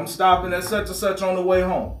 Or I'm stopping at such and such on the way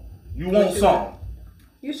home. You want something.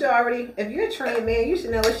 You should already, if you're a trained man, you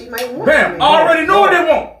should know what she might want. Bam, I already know what they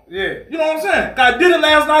want. Yeah. You know what I'm saying? I did it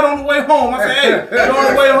last night on the way home. I said, hey, you're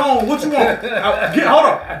on the way home. What you want? Hold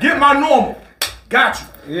on. Get my normal. Got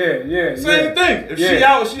you. Yeah. Same thing. If she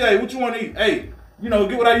out, she, hey, what you want to eat? Hey, get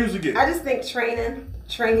what I usually get. I just think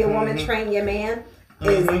train your woman, train your man,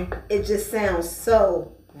 it just sounds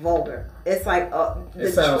so vulgar. It's like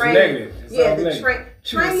It sounds negative.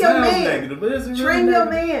 Train your man. Negative, but it's really Train your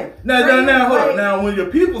negative. man. Now, hold on. Now, when your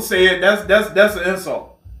people say it, that's an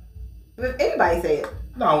insult. If anybody say it.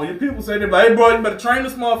 No, when your people say that, hey, bro, you better train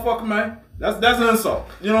this motherfucker, man. That's an insult.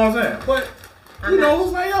 You know what I'm saying? But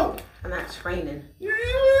it's like, yo, I'm not training. you're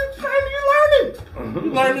learning.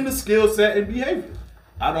 You're learning the skill set and behavior.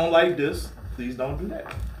 I don't like this. Please don't do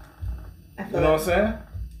that. I You feel know like what I'm saying?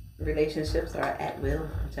 relationships are at will.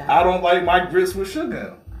 I don't like my grits with sugar in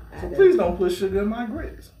them. I So do. please don't put sugar in my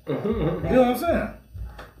grits. You know what I'm saying?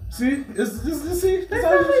 See, it's that's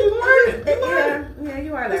how you learn it. Yeah,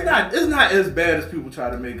 you are It's learning. it's not as bad as people try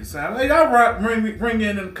to make it sound. Like y'all bring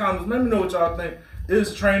in the comments. Let me know what y'all think.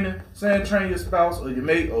 Is training, saying train your spouse or your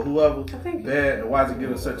mate or whoever think- bad, and why is it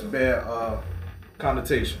getting such a bad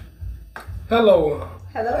connotation? Hello.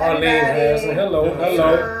 Hello, Arlene everybody. Harrison. Hello.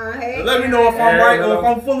 Hey, And let me know if I'm right or if Hello.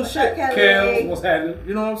 I'm full of shit. Okay. Kel, what's happening?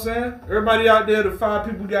 You know what I'm saying? Everybody out there, the 5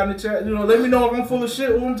 people got in the chat, let me know if I'm full of shit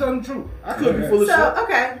or I'm telling the truth. I could be full of So, shit.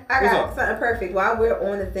 okay, I What's got up? something perfect. While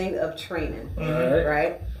we're on the thing of training, Alright.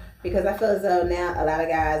 right? Because I feel as though now a lot of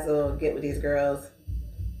guys will get with these girls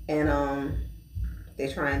and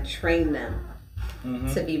they try and train them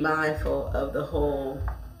to be mindful of the whole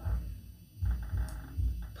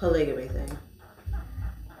polygamy thing.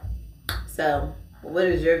 So, what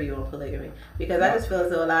is your view on polygamy? Because I just feel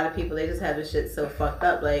as though a lot of people, they just have this shit so fucked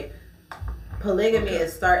up. Like, polygamy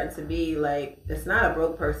is starting to be like, it's not a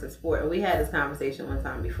broke person sport. And we had this conversation one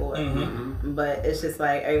time before. But it's just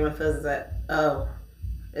like, everyone feels that, oh,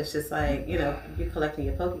 it's just like, you're collecting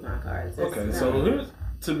your Pokemon cards. It's Okay, not- so here's,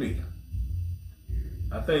 to me,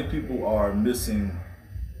 I think people are missing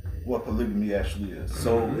what polygamy actually is.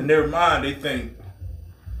 So in their mind, they think,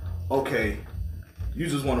 okay, you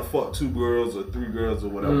just want to fuck 2 girls or 3 girls or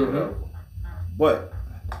whatever. But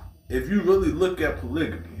if you really look at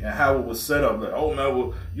polygamy and how it was set up, like, oh man,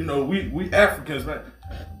 well, we Africans, man,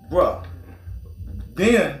 bruh.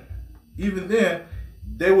 Even then,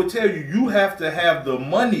 they would tell you have to have the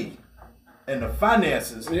money and the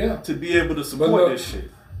finances to be able to support this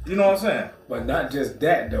shit. You know what I'm saying? But not just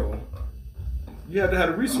that though. You have to have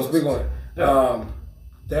the I'm resources. gonna speak on it.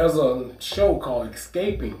 There's a show called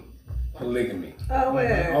Escaping Polygamy. Oh,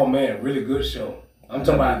 yeah. Oh man, really good show. I'm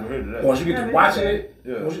talking never heard of about that. once you get to watching it,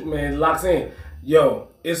 man, it locks in. Yo,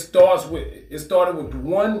 it started with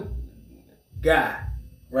one guy,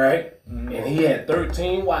 right? And he had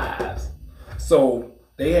 13 wives. So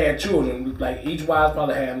they had children. Like each wife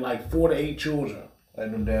probably had like 4 to 8 children.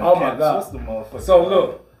 Like them damn Oh my cats. God. What's the motherfucker? So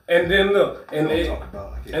look, And then look, and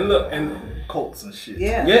cults and shit.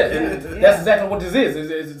 Yeah. That's exactly what this is.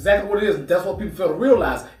 It's exactly what it is. That's what people fail to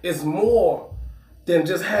realize. It's more than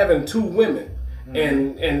just having two women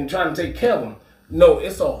and trying to take care of them. No,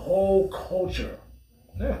 it's a whole culture.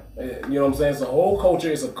 Yeah. You know what I'm saying? It's a whole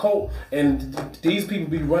culture. It's a cult, and these people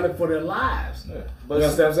be running for their lives. Yeah. But you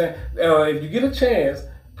understand what I'm saying? If you get a chance,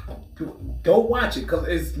 go watch it because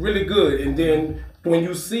it's really good. And then when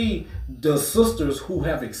you see the sisters who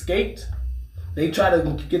have escaped, they try to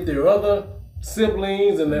get their other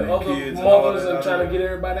siblings and their other mothers and trying to get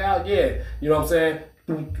everybody out. Yeah, you know what I'm saying?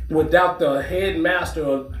 Without the headmaster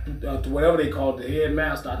or whatever they call it, the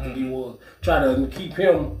headmaster, I think he was, trying to keep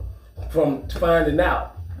him from finding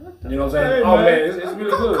out. You know what I'm saying? Hey, oh man, man. it's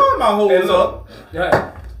really good. Calm my hoes up.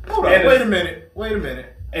 Yeah. Hold on, wait a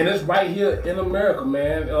minute. And it's right here in America,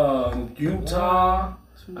 man. Utah,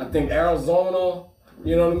 I think Arizona.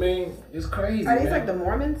 You know what I mean? It's crazy. Are these man. like the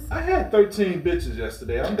Mormons? I had 13 bitches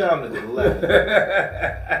yesterday. I'm down to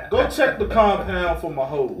 11. Go check the compound for my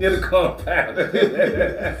hoes. Yeah, the compound.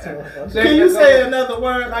 Can you say another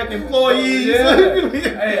word like employees? Yeah.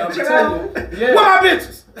 Hey, I'm telling you. Yeah. Where my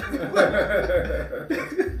bitches?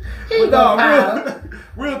 But no,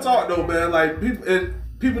 real talk though, man. Like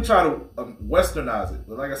people try to westernize it,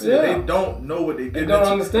 but like I said, they don't know what they get. They don't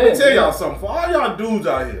understand. Let me tell y'all something. For all y'all dudes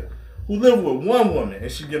out here who live with one woman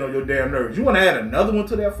and she get on your damn nerves, you want to add another one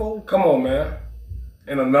to that fold? Come on, man.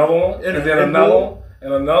 And another one, and then another one,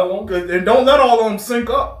 and another one. And don't let all of them sync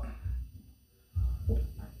up.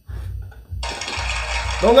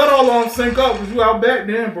 Don't let all of them sync up because you out back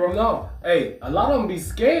then, bro. No. Hey, a lot of them be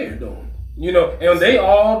scared though. You know, and they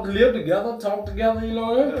all live together, talk together, you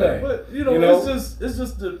know, everything. But you know, it's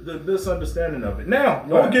just the misunderstanding of it. Now,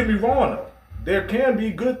 don't get me wrong though. There can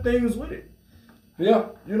be good things with it. Yeah.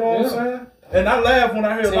 You know what I'm saying? And I laugh when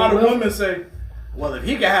I hear a lot of women say, well, if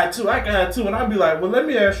he can have two, I can have two. And I'd be like, well, let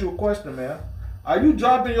me ask you a question, man. Are you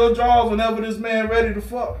dropping your jaws whenever this man ready to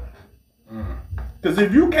fuck? Because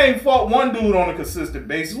if you can't fuck one dude on a consistent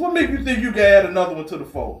basis, what makes you think you can add another one to the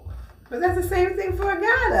fold? But that's the same thing for a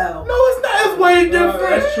guy, though. No, it's not. It's way different.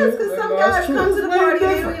 That's true. Because some guys come to the party and they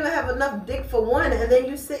don't different. even have enough dick for one, and then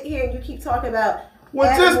you sit here and you keep talking about.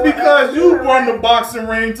 Well, just because you run the boxing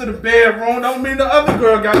ring to the bedroom don't mean the other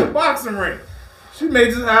girl got the boxing ring. She may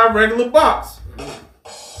just have a regular box.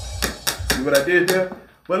 See what I did there?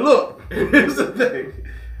 But look, here's the thing.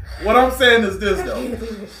 What I'm saying is this,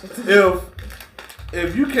 though.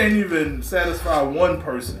 If you can't even satisfy one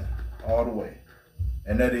person all the way,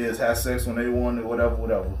 and that is have sex when they want it, whatever,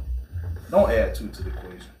 don't add two to the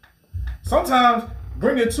equation. Sometimes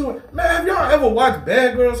bring it to it. Man, have y'all ever watched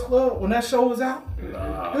Bad Girls Club when that show was out?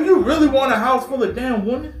 Nah. Do you really want a house full of damn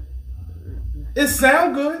women? It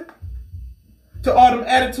sound good to all them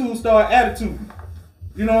attitudes start attituding.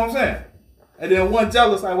 You know what I'm saying? And then one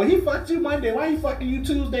jealous like, well, he fucked you Monday. Why he fucking you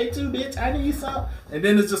Tuesday too, bitch? I need you some. And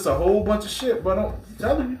then it's just a whole bunch of shit, but I'm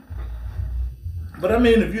telling you. But I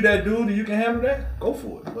mean, if you that dude and you can handle that, go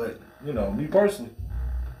for it. But, you know, me personally,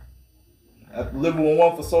 after living with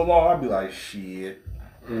one for so long, I'd be like, shit.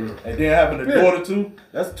 And then having a daughter too,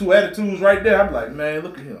 that's two attitudes right there. I'd be like, man,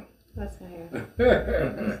 look at him. Listen here.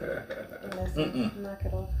 Knock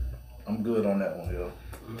it off. I'm good on that one, yo.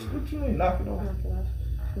 What you mean, knock it off? Knock it off.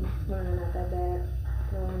 Learning not that bad.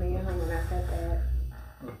 Learning your homework not that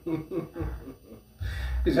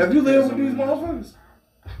bad. Have you lived with these motherfuckers?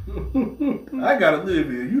 I gotta live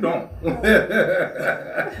here. You don't. You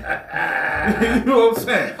know what I'm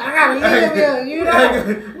saying? I gotta live here. You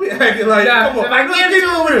don't. We acting like, come on, I get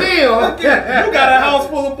you a deal. You got a house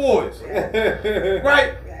full of boys,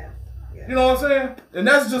 right? Yeah. You know what I'm saying? And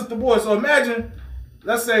that's just the boys. So imagine,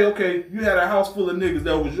 let's say, okay, you had a house full of niggas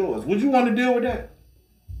that was yours. Would you want to deal with that?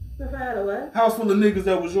 If I had a what? House full of niggas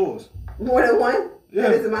that was yours. More than one? Yeah.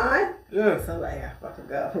 That is mine? Yeah. So like, I fucking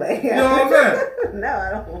go. Like, You know what I'm saying? No,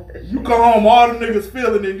 I don't want that You shit. come home, all them niggas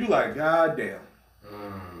feeling it, you like, God damn.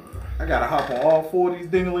 I gotta hop on all four of these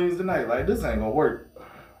dinglings tonight. Like, this ain't gonna work.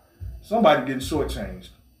 Somebody getting shortchanged.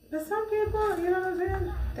 But some people, you know what I'm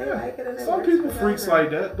saying? They like it and it Some works people for freaks them.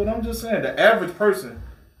 like that, but I'm just saying, the average person,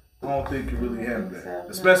 I don't think can really handle think so, that. no.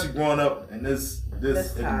 Especially growing up in this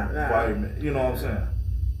This time, no. environment. You know what I'm saying?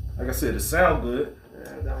 Like I said, it sound good,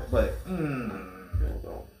 No, don't. but No,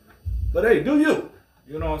 don't. but hey, do you?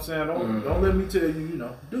 You know what I'm saying? Don't let me tell you, you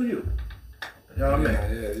know, do you? You know what I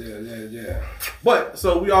mean? Yeah. But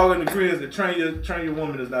so we all in agreement that train your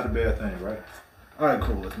woman is not a bad thing, right? All right,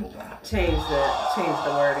 cool. Let's move on. Change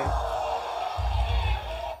the wording.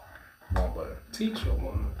 Wrong button. Teach your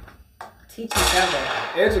woman. Teach each other.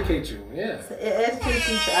 Educate you, yeah. Educate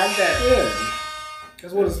each other. Yeah.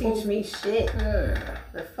 That's what it's Teach supposed to me shit. Yeah.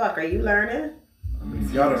 The fuck are you learning? You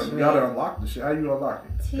gotta unlock the shit. How you unlock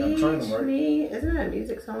it? You gotta train Teach them, right? me. Isn't that a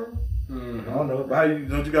music song? I don't know, but how you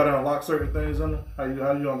don't you gotta unlock certain things in them? How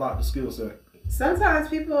you unlock the skill set? Sometimes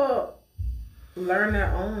people learn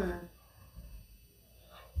their own.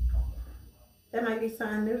 That might be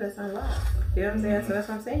something new that's unlocked. You know what I'm saying? So that's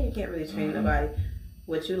what I'm saying. You can't really train nobody.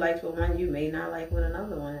 What you liked with one, you may not like with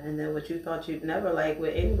another one. And then what you thought you'd never like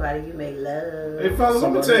with anybody, you may love. Hey fellas,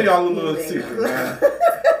 I'm gonna tell y'all a little secret, man.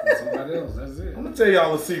 Somebody else. That's it. I'm gonna tell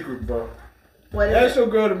y'all a secret, bro. What is Ask it? your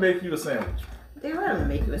girl to make you a sandwich. They're right to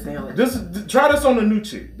make you a sandwich. Try this on the new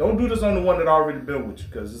chick. Don't do this on the one that already been with you,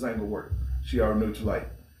 because this ain't gonna work. She already knew what you like.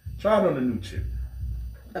 Try it on the new chick.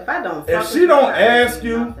 If I don't, If fuck she with don't I'm not gonna ask do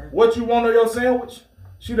you nothing. what you want on your sandwich,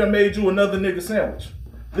 she done made you another nigga sandwich.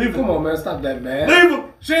 Leave Come her. on, man. Stop that, man. Leave her.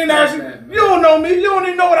 She ain't asked you. Man. You don't know me. You don't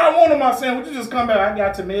even know what I want on my sandwich. You just come back. I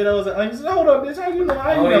got tomatoes and onions. Hold up, bitch. How you know?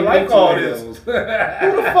 I ain't even like all this. Who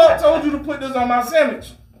the fuck told you to put this on my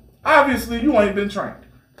sandwich? Obviously, you ain't been trained.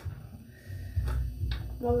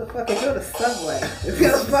 Motherfucker, go to Subway. It's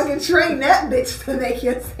gonna fucking train that bitch to make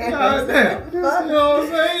your sandwich. God damn. You know what I'm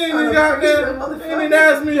saying? You ain't Motherfucker. goddamn. Ain't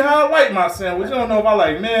asked me how I like my sandwich. You don't know if I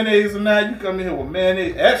like mayonnaise or not. You come in here with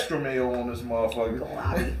mayonnaise, extra mayo on this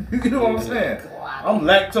motherfucker. You know what I'm saying? I'm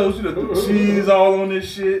lactose. You done put cheese all on this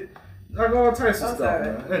shit. Like all types of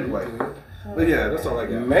stuff, man. Anyway. But yeah, that's all I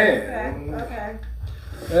got. Man. Okay.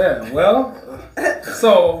 Yeah, well,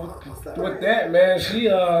 so with that, man, she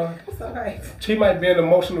It's alright. she might be in an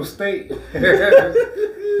emotional state.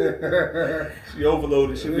 She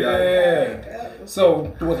overloaded. She be out. Yeah.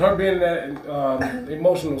 So with her being in that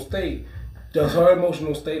emotional state, does her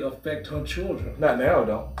emotional state affect her children? Not now,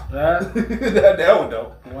 though. Huh? Not now,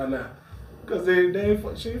 though. Why not? Because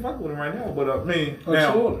she ain't fucking with him right now. But I mean, Her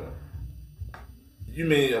now, children. you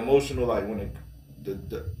mean emotional, like when it,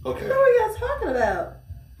 okay. What are y'all talking about?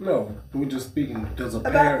 No, we're just speaking. Does a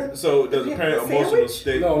About parent? So does a parent Sandwich? emotional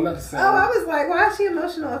state? No, not the same. Oh, I was like, why is she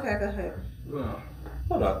emotional? Okay, go ahead. No.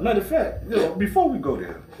 Hold on. Matter of fact, before we go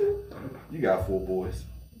there, you got 4 boys.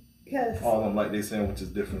 Yes. All of them like their sandwiches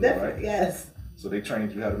differently, Different, right? yes. So they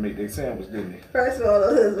trained you how to make their sandwich, didn't they? First of all,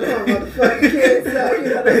 those is one motherfucking kids, so you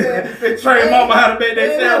know what I'm saying? They trained mama how to make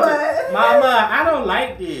their You know sandwich. what? Mama, I don't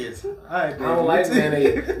like this. All right, I don't like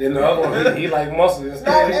mayonnaise. Then the other one, he like mustard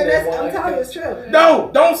instead. And that's, I'm telling you, it's true. No,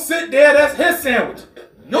 don't sit there. That's his sandwich.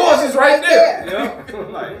 Yours is right there. Yeah.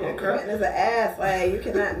 Like, okay. Quentin is an ass. Like, you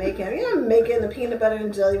cannot make him. You're not making the peanut butter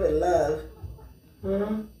and jelly with love.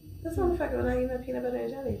 Mm-hmm. This motherfucker will not even have peanut butter and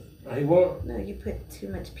jellies. He won't. No, you put too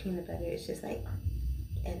much peanut butter. It's just like,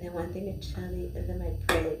 and then one thing of jelly, and then my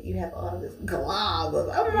bread. You have all this glob of.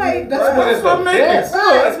 I'm like, That's what it's What make it best.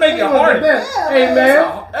 good? Let's make it hardy. Yeah, hey, man.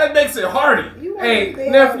 man. That makes it hardy. You want Hey, to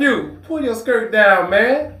nephew, pull your skirt down,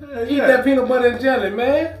 man. Eat yeah. that peanut butter and jelly,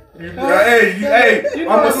 man. Hey, You know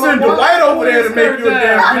I'm gonna that's send my the white over there to wife. make you a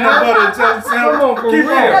damn peanut butter and jelly sandwich. Come on, for Keep real.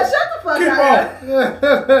 Yeah, on. shut the fuck Keep up.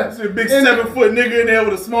 on. See a big 7-foot nigga in there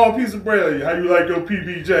with a small piece of bread. How you like your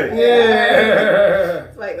PBJ? Yeah.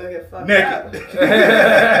 It's like gonna get fucked Naked. up.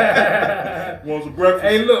 Want some breakfast?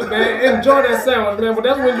 Hey, look, man. Enjoy that sandwich, man. But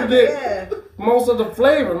that's when you get Yeah. most of the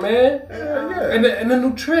flavor, man, Yeah. and the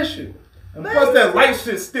nutrition. And plus that light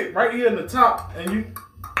shit stick right here in the top, and you.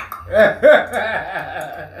 That's real.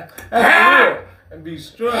 And be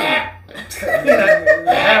strong.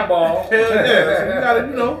 Highball. Hell yeah. You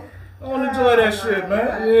gotta, I want to enjoy that shit,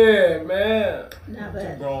 man. Yeah, man. Nah,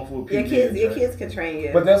 but Grown for a your PBJ. kids can train you.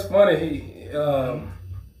 But that's funny.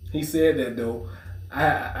 He said that though. I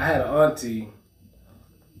had an auntie.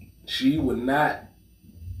 She would not.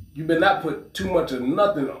 You better not put too much of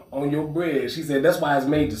nothing on your bread. She said that's why it's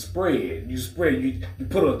made to spread. You spread. You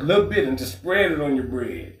put a little bit and just spread it on your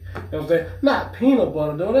bread. You know what I'm saying? Not peanut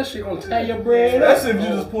butter though. That shit gonna tear your bread That's up. if you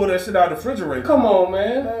just pull that shit out of the refrigerator. Come on,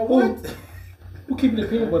 man. what? Who keeping the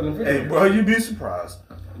peanut butter in the Hey, refrigerator? bro, you be surprised.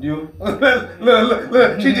 You.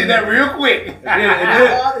 look. She did that real quick.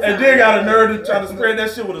 And then got a nerve to try to spread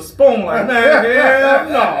that shit with a spoon. Like, man, hell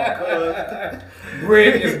no.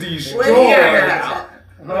 Bread is destroyed. Where do you keep your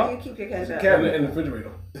ketchup? Where do you keep your ketchup? In the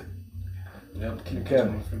refrigerator. Yep, keep The it cabinet.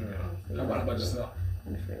 in the refrigerator. How about yourself?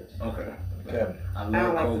 In the fridge. Okay. Cabinet. I I love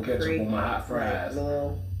don't cold like the ketchup free, on my hot fries. Like,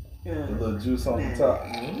 little, A little juice on the Nah. top.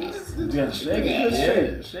 Yeah, shake it.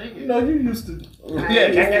 Yeah, shake You it. know, you used to.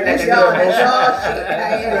 That's y'all shit.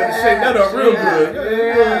 Shake that up real good.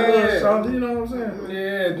 Yeah. Something, you know what I'm saying?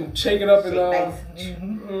 Yeah, shake it up and Nice.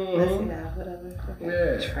 mhm. Listen now, whatever.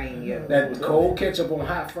 Yeah. Train you. That cold ketchup on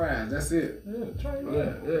hot fries. That's it. Yeah, try it. Yeah. I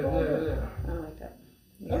don't like that.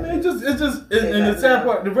 I mean, and the sad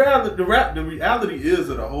part, the reality is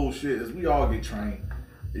of the whole shit is we all get trained.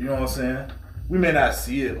 You know what I'm saying? We may not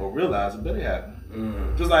see it or realize it, but it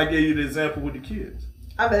happened. Just like I gave you the example with the kids.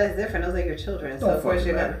 Oh, but it's different. Those are your children. So, of course,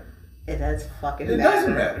 you're going to. It does fucking matter. It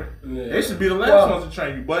doesn't matter. Yeah. They should be the last ones to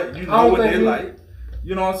train you, but you know what they like.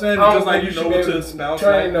 You know what I'm saying? Just like you know what your spouse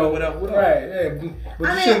train like, whatever. Right, yeah.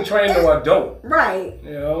 But you shouldn't train no adult. Right.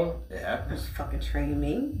 You know? It happens. Fucking train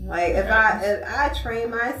me. Like, if I train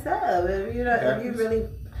myself, if you really...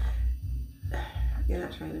 You're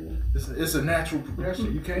not training me. It's a natural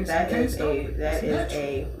progression. You can't That is stop it. That is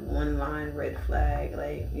a one-line red flag.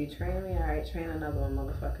 Like, you train me? All right, train another one,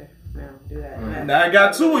 motherfucker. Now, do that. Now I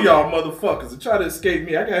got two of y'all motherfuckers that try to escape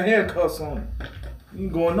me. I got handcuffs on. You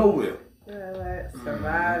ain't going nowhere.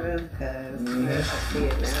 Surviving, because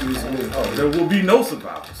Excuse me. Oh, there will be no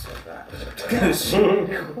survivors.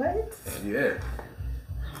 What? Yeah.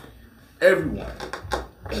 Everyone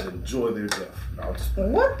will enjoy their death. No, I'm just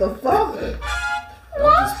playing. What the fuck?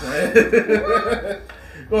 I'm just playing.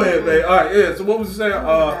 Go ahead, man. All right, yeah. So what was you saying?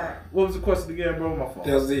 What was the question again, bro? My fault.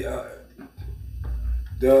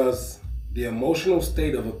 Does the emotional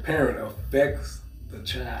state of a parent affects the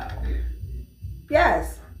child?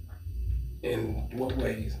 Yes. In what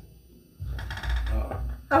ways? Okay.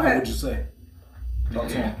 What would you say? Talk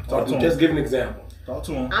to him. Just give an example. Talk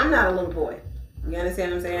to him. I'm not a little boy. You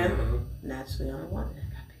understand what I'm saying? Naturally, I'm a woman.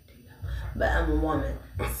 But I'm a woman.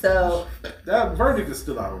 So that verdict is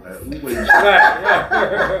still out on that. We waiting.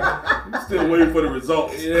 Right. We're still waiting for the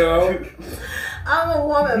results. You know? I'm a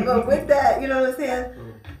woman, but with that, you know what I'm saying?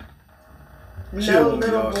 No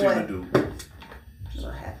little boy.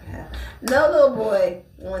 No little boy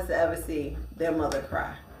wants to ever see their mother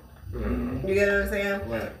cry. Mm-hmm. You get what I'm saying?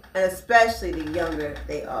 Right. And especially the younger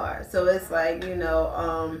they are. So it's like,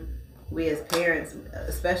 we as parents,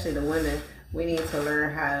 especially the women, we need to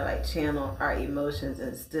learn how to like channel our emotions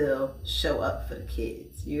and still show up for the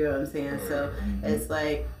kids. You know what I'm saying? So it's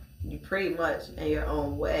like you pretty much in your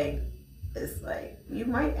own way, it's like you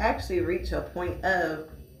might actually reach a point of,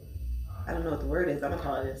 I don't know what the word is, I'm gonna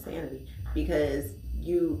call it insanity, because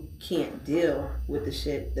you can't deal with the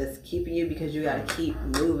shit that's keeping you, because you gotta keep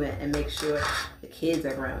moving and make sure the kids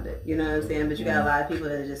are grounded. You know what I'm saying? But you got a lot of people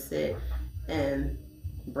that just sit and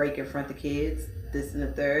break in front of the kids, this and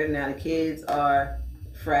the third. Now the kids are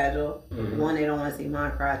fragile. One, they don't want to see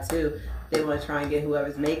mom cry. Two, they want to try and get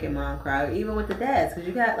whoever's making mom cry, even with the dads, because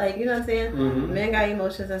you got like, you know what I'm saying? Men got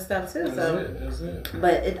emotions and stuff too. That's it.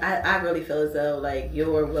 But I really feel as though like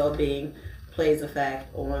your well-being plays a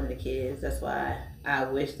fact on the kids. That's why I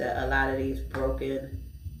wish that a lot of these broken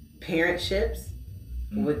parentships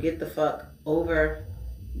would get the fuck over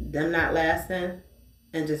them not lasting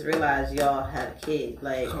and just realize y'all had a kid.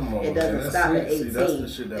 Like, it doesn't stop at 18.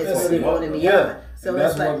 It's really going and beyond. So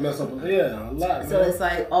that's it's like, what mess up. A lot. So it's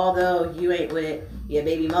like, although you ain't with your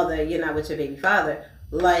baby mother, you're not with your baby father,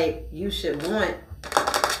 like, you should want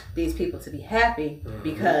these people to be happy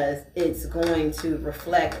because it's going to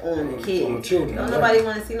reflect on the kids. On the children. Don't nobody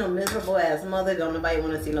want to see no miserable ass mother. Don't nobody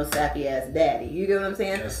want to see no sappy ass daddy. You get what I'm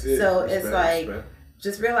saying? That's it. So it's like,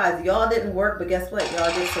 just realize y'all didn't work, but guess what?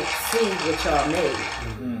 Y'all just succeed what y'all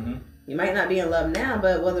made. You might not be in love now,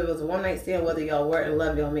 but whether it was a one night stand, whether y'all were in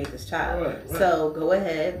love, y'all made this child. Right. So go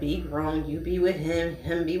ahead, be grown. You be with him,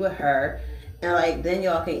 him be with her, and like then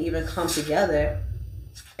y'all can even come together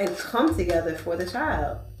for the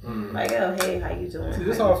child. Like, oh hey, how you doing? See,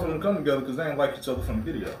 this all for them to come together because they ain't like each other from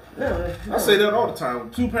the video. No. I say that all the time.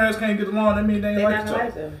 Two parents can't get along, that mean they ain't like each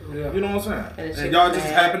other. Yeah. You know what I'm saying? And And y'all just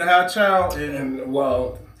happen to have a child And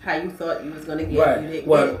well, how you thought you was gonna get, you didn't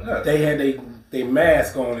get. they had they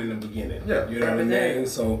mask on in the beginning. Yeah. You know what I mean?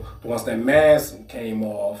 So once that mask came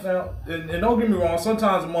off. Now, and don't get me wrong,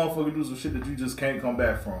 sometimes a motherfucker do some shit that you just can't come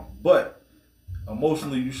back from. But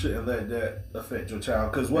emotionally, you shouldn't let that affect your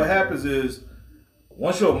child. Because what happens is,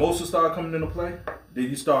 once your emotions start coming into play, then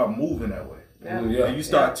you start moving that way. Yeah. And you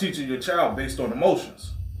start teaching your child based on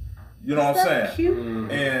emotions. You know what I'm saying? Cute.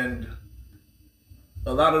 And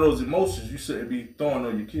a lot of those emotions you shouldn't be throwing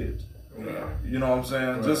on your kids. Yeah. You know what I'm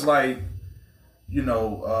saying? Right. Just like, give me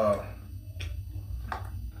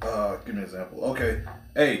an example. Okay,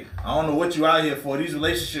 hey, I don't know what you out here for. These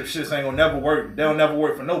relationship shits ain't gonna never work. They'll never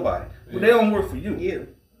work for nobody. But they don't work for you.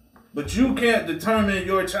 But you can't determine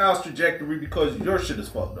your child's trajectory because your shit is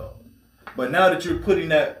fucked up. But now that you're putting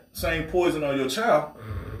that same poison on your child,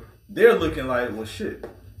 they're looking like, well, shit,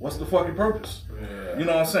 what's the fucking purpose? Yeah. You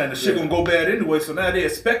know what I'm saying? The shit gonna go bad anyway, so now they're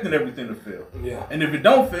expecting everything to fail. Yeah. And if it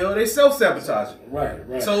don't fail, they self-sabotage it.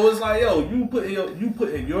 Right. So it's like, yo, you put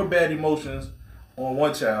in your bad emotions on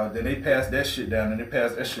one child, then they pass that shit down, and they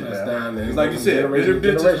pass that shit down. And it's like you said, bitter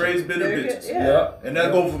bitches raise bitter bitches. Yeah. And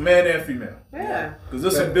that goes for man and female. Yeah. Because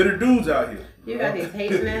there's some bitter dudes out here. You got these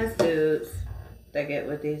hating ass dudes that get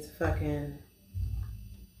with these fucking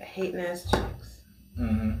hating ass chicks.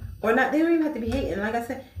 Mm-hmm. Or not, they don't even have to be hating. Like I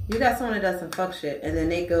said, you got someone that does some fuck shit and then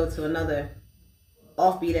they go to another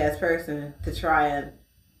offbeat ass person to try and,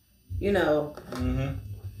 you know,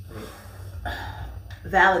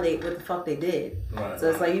 validate what the fuck they did. Right. So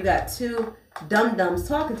it's like you got two dum-dums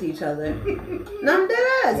talking to each other. No, I'm dead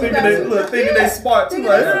ass. Thinking they smart too. Thinking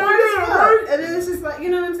Like, they smart as fuck. right. And then it's just like, you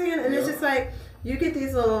know what I'm saying? And it's just like, you get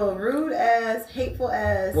these little rude ass, hateful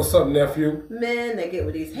ass What's up, nephew? men that get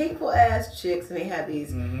with these hateful ass chicks and they have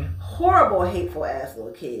these horrible, hateful ass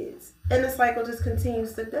little kids. And the cycle just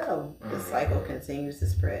continues to go. The cycle continues to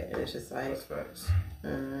spread. And it's just like, That's facts.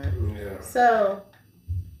 Yeah. So,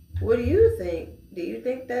 what do you think? Do you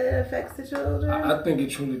think that it affects the children? I think it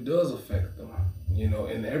truly does affect them, you know,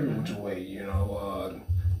 in every which way, you know,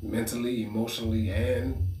 mentally, emotionally,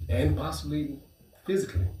 and possibly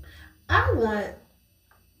physically. I want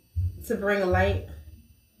to bring light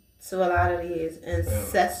to a lot of these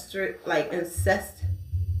incest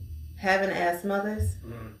having ass mothers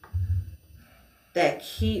that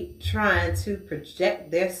keep trying to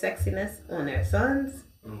project their sexiness on their sons.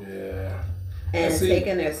 Yeah. And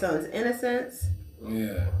taking their son's innocence.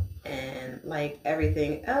 Yeah. And like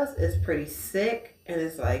everything else is pretty sick. And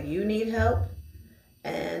it's like you need help.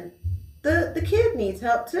 And the kid needs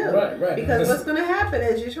help too. Right. Because what's going to happen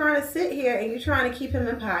is you're trying to sit here and you're trying to keep him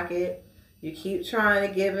in pocket. You keep trying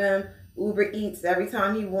to give him Uber Eats every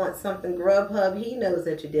time he wants something. Grubhub, he knows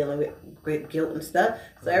that you're dealing with guilt and stuff.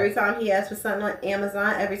 So every time he asks for something on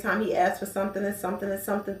Amazon, every time he asks for something, it's something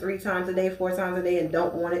 3 times a day, 4 times a day, and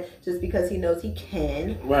don't want it just because he knows he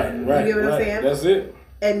can. Right. You get what I'm saying? That's it.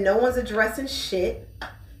 And no one's addressing shit.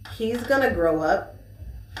 He's going to grow up.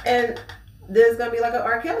 And there's going to be like an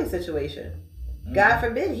R. Kelly situation. God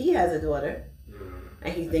forbid he has a daughter.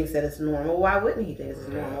 And he thinks that it's normal. Why wouldn't he think it's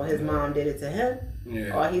normal? His mom did it to him. Yeah.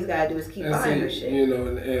 All he's got to do is keep buying her shit. You know,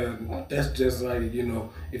 and that's just like, you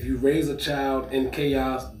know, if you raise a child in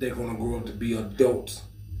chaos, they're going to grow up to be adults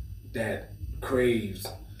that craves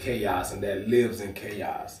chaos and that lives in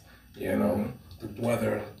chaos, you know.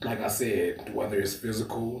 Whether, like I said, whether it's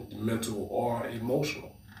physical, mental, or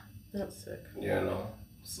emotional. That's sick. You know,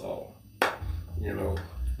 so, you know,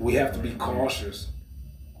 we have to be cautious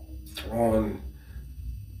on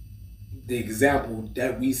the example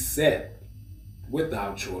that we set with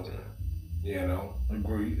our children, you know.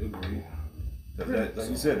 Agree. That, like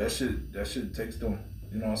you said, that shit takes them,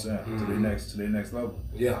 you know what I'm saying, to their next level.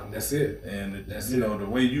 Yeah, that's it. And you know, the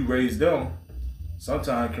way you raise them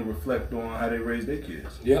sometimes can reflect on how they raise their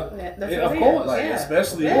kids. Yeah, That's of course. Like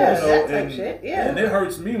especially, that you know, type shit. Yeah. And it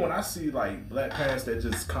hurts me when I see like black parents that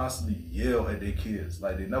just constantly yell at their kids.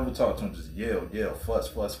 Like they never talk to them, just yell,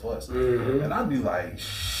 fuss. And I'd be like,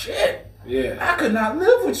 shit. Yeah. I could not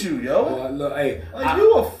live with you, yo. Well, look, hey, like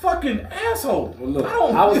you a fucking asshole. Well, look,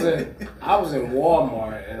 I was in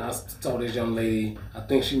Walmart and I told this young lady, I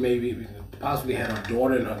think she maybe possibly had her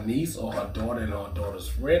daughter and her niece or her daughter and her daughter's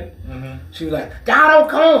friend. She was like, y'all don't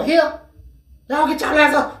come on here. Y'all get y'all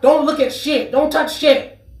ass up. Don't look at shit. Don't touch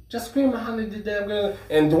shit. Just screaming how they did that girl.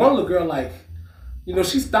 And the one little girl, like, you know,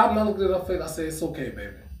 she stopped and I looked at her face. I said, it's okay,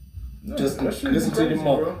 baby. No, just listen to your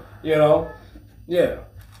mother. Bro. You know? Yeah.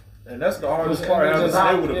 And that's the hardest part, having to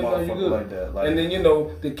stay with a motherfucker like that. Like, and then, you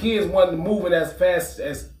know, the kids wasn't moving as fast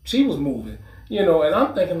as she was moving. You know, and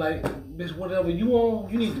I'm thinking like, bitch, whatever you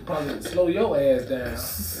want, you need to probably slow your ass down.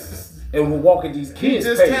 And we're walking these kids.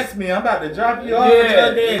 Just text me. I'm about to drop you off.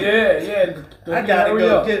 Yeah. I gotta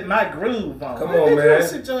go get my groove on. Come on, man.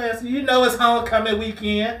 Sit your ass. You know it's homecoming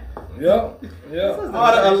weekend. Yep.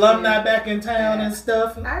 All the alumni back in town and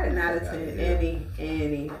stuff. I did not attend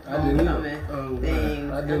any homecoming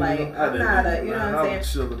thing. I And like, I'm not a, you know what I'm saying? I'm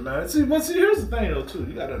chilling, man. See, here's the thing though, too.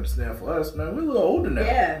 You gotta understand, for us, man, we're a little older now.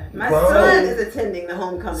 Yeah, my son is attending the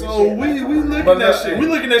homecoming. So shit. we looking at shit. We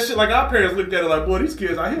looking at shit like our parents looked at it like, boy, these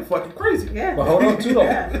kids out here fucking crazy. Yeah. But hold on, too, though.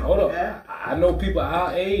 Yeah. Hold up. Yeah. I know people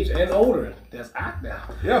our age and older that's out there.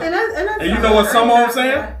 Yeah. And you know what some of them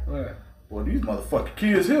saying? Yeah. Well, these motherfucking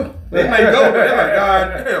kids here. They may go, they're like,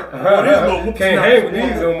 God damn. Boy, these little whoops Can't hang with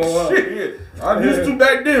these no more. Shit. I used to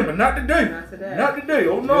back then, but not today. Not today.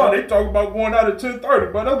 Oh, no. They talk about going out at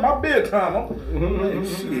 10:30, but that's my bedtime. I'm like,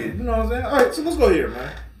 shit. You know what I'm saying? All right, so let's go here,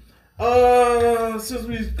 man. Since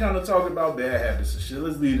we kind of talking about bad habits and shit,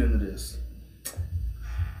 let's lead into this.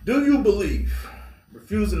 Do you believe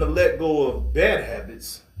refusing to let go of bad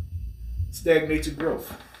habits stagnates your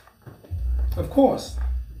growth? Of course.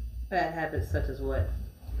 Bad habits such as what?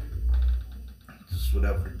 Just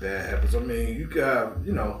whatever the bad habits. I mean, you got,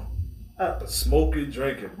 you know, Smoking,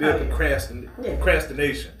 drinking, being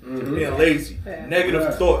procrastination, being lazy, Yeah.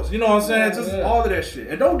 negative thoughts. You know what I'm saying? Just all of that shit.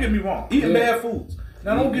 And don't get me wrong, eating bad foods.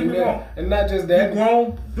 Now don't get me wrong. And not just You that.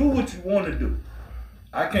 grown, do what you want to do.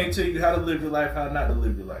 I can't tell you how to live your life, how not to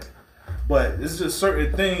live your life. But it's just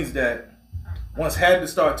certain things that once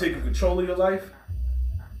habits start taking control of your life,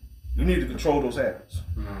 you need to control those habits.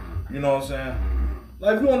 You know what I'm saying?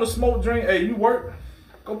 Like if you want to smoke, drink, hey, you work,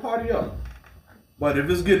 go party up. But if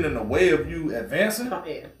it's getting in the way of you advancing,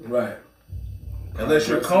 Right. unless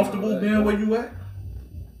you're comfortable being where you at,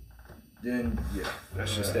 then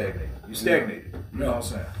that's just stagnated. You stagnated. You know what I'm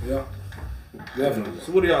saying? Yeah. Definitely.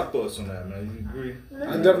 So what are y'all thoughts on that, man? You agree?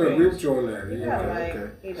 I definitely agree with you on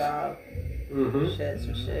that. Evolve. Shit,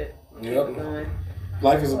 some shit. Keep Yep. going.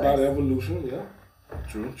 Life is about evolution. Yeah.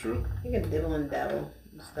 True. You can dibble and dabble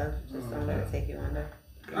and stuff. Just don't let it take you under.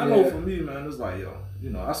 I know for me, man, it's like,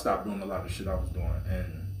 I stopped doing a lot of shit I was doing.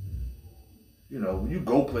 And, when you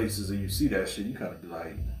go places and you see that shit, you kind of be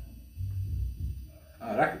like,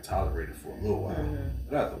 I could tolerate it for a little while.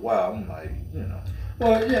 But after a while, I'm like,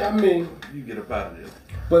 Well, yeah, I mean, you get up out of there.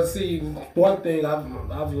 but see, one thing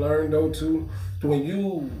I've learned though too, when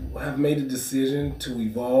you have made a decision to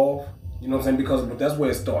evolve, you know what I'm saying? Because that's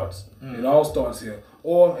where it starts. It all starts here.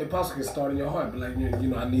 Or it possibly can start in your heart. But like,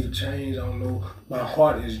 I need a change. I don't know. My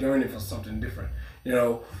heart is yearning for something different.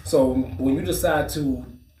 So when you decide to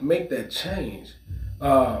make that change,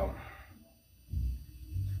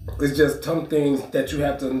 it's just some things that you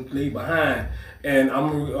have to leave behind. And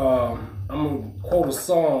I'm gonna quote a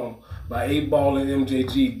song by 8Ball and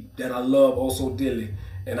MJG that I love oh so dearly,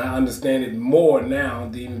 and I understand it more now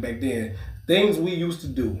than even back then. Things we used to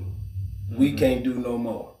do, we can't do no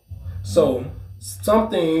more. So some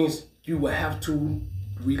things you will have to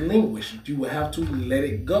relinquish. You will have to let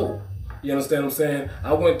it go. You understand what I'm saying?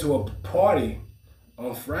 I went to a party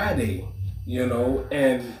on Friday,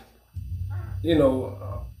 and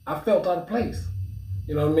I felt out of place.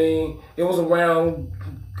 You know what I mean? It was around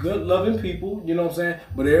good loving people, you know what I'm saying?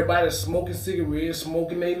 But everybody's smoking cigarettes,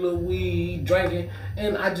 smoking their little weed, drinking,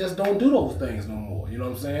 and I just don't do those things no more. You know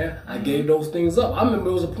what I'm saying? I gave those things up. I remember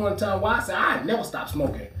it was a point in time where I said, I never stop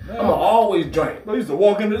smoking. I'm gonna always drink. I used to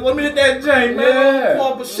walk in let me hit that Jane, man. Pull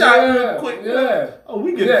up a shot real quick. Yeah. Oh,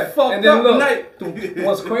 we get fucked and then up look, tonight.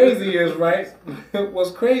 What's crazy is,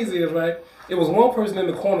 it was one person in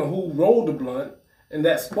the corner who rolled the blunt, and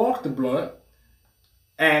that sparked the blunt,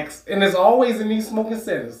 asked, and it's always in these smoking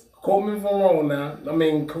settings. Quote me if I'm wrong now.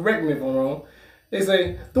 Correct me if I'm wrong. They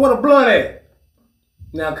say, throw the blunt at.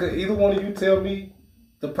 Now, could either one of you tell me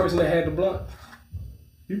the person that had the blunt?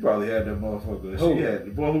 You probably had that motherfucker. Who? She had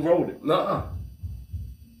the boy who rolled it. Nuh-uh.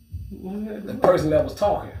 The person that was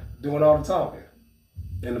talking, doing all the talking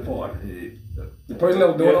in the party. The person that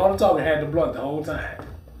was doing all the talking had the blunt the whole time.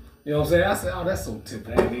 You know what I'm saying? I said, oh, that's so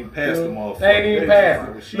typical. They ain't even past the motherfucker. They ain't even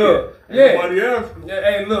past it. Look, Everybody else.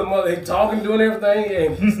 Hey, look, mother, he talking, doing everything,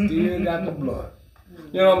 and he still got the blunt.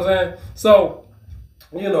 You know what I'm saying? So,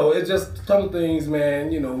 it's just some things,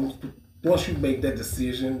 man, once you make that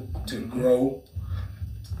decision to grow,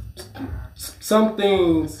 some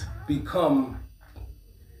things become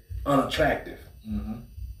unattractive.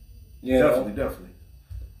 Definitely.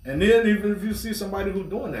 And then even if you see somebody who's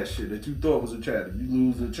doing that shit that you thought was attractive, you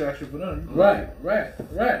lose the attraction for them. Right.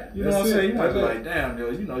 You know what I'm saying? You might be like, damn, yo,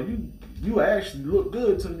 you actually look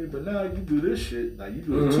good to me, but now you do this shit, like you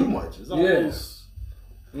do it too much. It's almost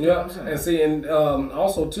and see, and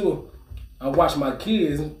also too, I watch my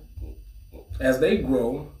kids as they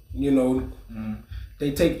grow,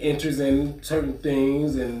 they take interest in certain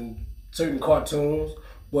things and certain cartoons,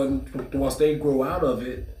 but once they grow out of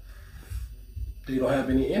it, they don't have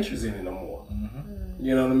any interest in it no more.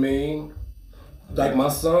 You know what I mean? Like my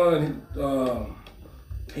son,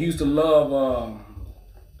 he used to love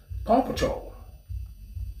Paw Patrol.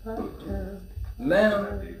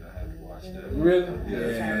 Now, really?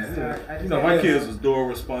 Yeah. My kids was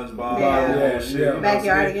Dora, SpongeBob, shit.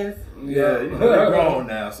 Backyardigans. Yeah, they're grown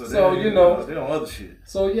now, so they're on other shit.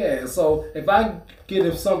 So so if I get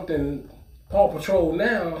him something Paw Patrol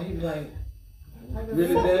now, he'd be like,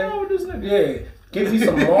 really, Dad? Yeah, give me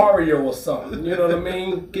some Mario or something. You know what I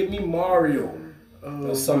mean? Give me Mario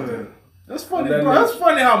or something. That's funny, bro. That's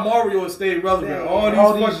funny how Mario has stayed relevant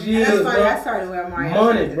all these years, That's bro. funny. I started wearing Mario.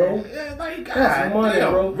 Money, bro. Yeah, like, That's money,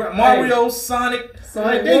 bro. Mario, Sonic,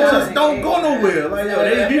 like, they just don't go nowhere. Like,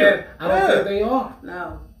 they here. I don't think they are.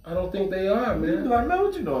 No. I don't think they are, man. You be like, man,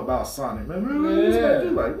 what you know about Sonic, man?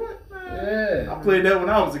 You like, what, man? Yeah. I played that when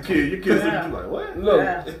I was a kid. Your kids look at you like, what?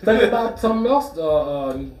 Look, think about something else.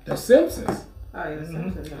 The Simpsons. Oh, yeah,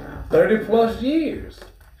 Simpsons around. 30+ years.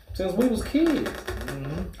 since we was kids.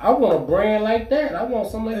 I want a brand like that. I want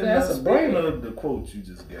something like that. That's a brand. Of the quotes you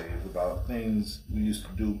just gave about things we used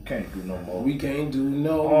to do, can't do no more. We can't do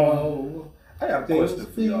no more. I got a Things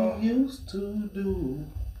question for we y'all. used to do.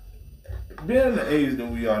 Being in the age that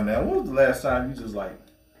we are now, when was the last time you just like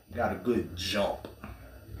got a good jump?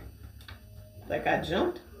 Like I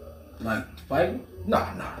jumped? Like fighting?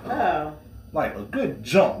 Nah. Oh. Like a good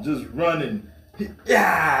jump, just running.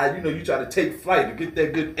 Yeah, you know, you try to take flight to get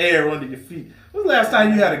that good air under your feet. When's the last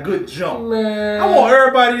time you had a good jump? Man. I want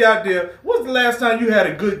everybody out there. When's the last time you had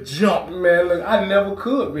a good jump? Man, look, I never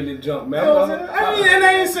could really jump, man. You know what I'm saying? I mean, and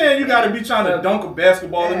I ain't saying you got to be trying to dunk a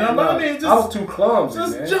basketball or nothing, but I mean, just I was too clumsy,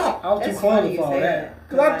 just man. jump. I was too It's funny clumsy you for all say that.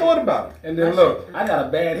 Because I thought about it. And then look, I got a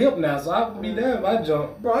bad hip now, so I would be damn if I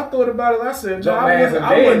jump. Bro, I thought about it. I said, Jump no, ass and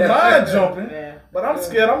I wouldn't dead. mind jumping, Yeah. but I'm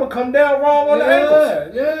scared I'm going to come down wrong on the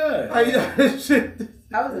ankles. Yeah. Like, shit.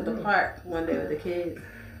 I was at the park one day with the kids.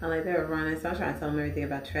 And like they were running, so I'm trying to tell them everything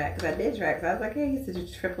about track. Because I did track. So I was like, hey, I used to do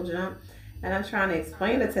triple jump. And I'm trying to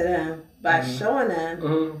explain it to them by showing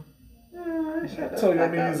them. Shut the Tell your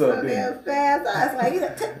fuck knees so up, then. damn fast. I was like,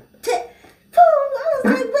 boom. I was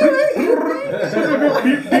like, wait.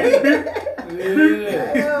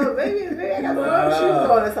 Yo, baby, I got the wrong shoes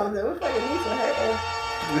on or something. What fucking knees were hurting.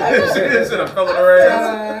 Shit should have fell on her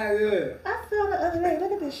ass. I fell the other day.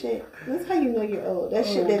 Look at this shit. This is how you know you're old. That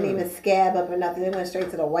shit didn't even scab up or nothing. It went straight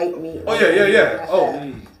to the white meat. Oh, yeah. Oh,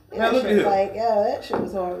 And man, look at here. like, yo, that shit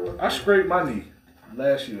was horrible. I scraped my knee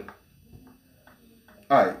last year.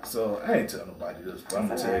 Alright, so I ain't telling nobody this, but I'm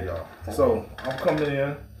gonna tell y'all. So I'm coming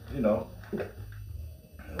in, you know, and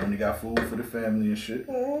only got food for the family and shit.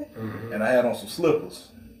 And I had on some slippers.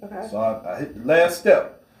 Okay. So I hit the last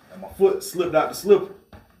step and my foot slipped out the slipper.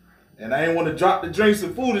 And I didn't want to drop the drinks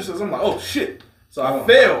and food and shit. So I'm like, oh shit. So I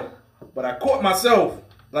fell, but I caught myself.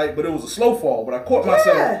 Like, but it was a slow fall, but I caught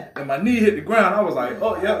myself and my knee hit the ground. I was like,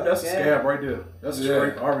 oh, yeah, that's a scab right there. That's a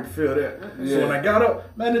scrape. I already feel that. So when I got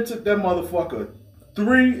up, man, it took that motherfucker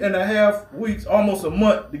 3.5 weeks, almost a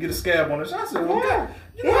month to get a scab on it. So I said, well, God,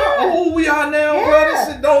 you know how old we are now, bro? This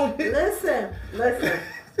shit don't hit. Listen.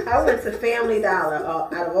 I went to Family Dollar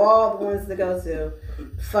out of all the ones to go to,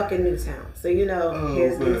 fucking Newtown. So you know,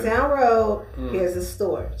 here's Newtown Road, here's the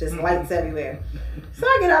store, just lights everywhere. So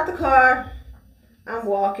I get out the car, I'm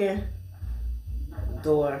walking,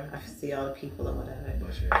 door, I see all the people or whatever.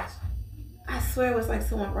 I swear it was like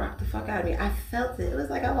someone rocked the fuck out of me. I felt it. It was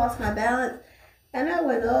like I lost my balance, and I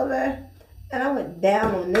went over, and I went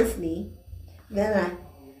down on this knee. Then I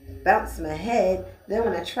bounced my head. Then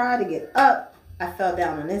when I tried to get up, I fell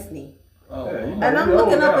down on this knee. And I'm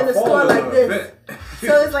looking up in the store like this.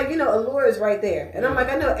 So it's like, you know, Allure is right there. And I'm like,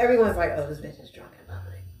 I know everyone's like, oh, this bitch is drunk in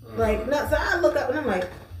public. Like, no, so I look up and I'm like,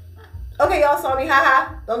 okay, y'all saw me,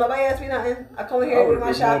 haha. Don't nobody ask me nothing. I come here and do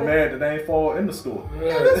my shopping. I'm mad that they ain't fall in the store.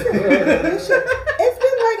 This shit, it's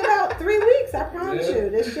been like about 3 weeks, I promise you.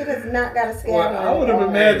 This shit has not got a scab on it. I would have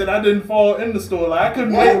been mad that I didn't fall in the store. Like, I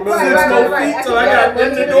couldn't wait 6 more right. feet till I got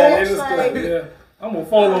in the Like, door. I'm gonna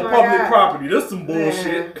fall on public property. This some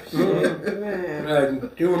bullshit.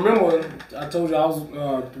 Man. You remember when I told you I was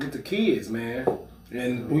with the kids, man,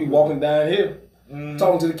 and we walking down here,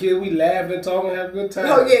 talking to the kids, we laughing, talking, having a good time.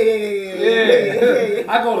 Oh yeah.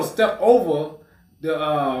 I go to step over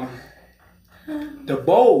the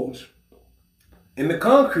bulge in the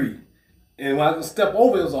concrete, and when I step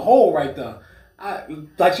over, there was a hole right there.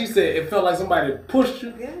 Like she said, it felt like somebody pushed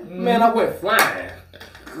you. Man, I went flying.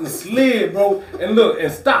 And slid, bro, and look, and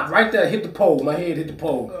stopped right there, hit the pole. My head hit the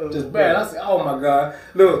pole. Just bad. I said, oh my God.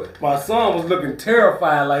 Look, my son was looking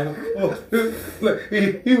terrified, like, look,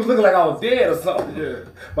 he was looking like I was dead or something. Yeah.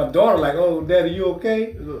 My daughter like, oh, Daddy, you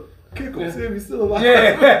okay? Look, kick him, see if he's still alive.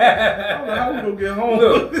 Yeah. How we gonna get home?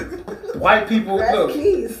 Look, white people, look.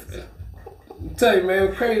 Keys. I tell you,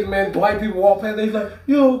 man, crazy, man. White people walk past, they like,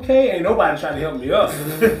 you okay? Ain't nobody trying to help me up.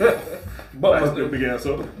 But my big ass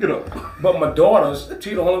up. Get up. But my daughter,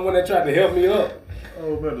 she the only one that tried to help me up.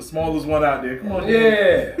 Oh man, the smallest one out there. Come on.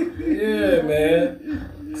 Yeah,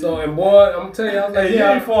 man. So and boy, I'm telling you, I was like, you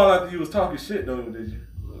didn't fall after you was talking shit though, did you?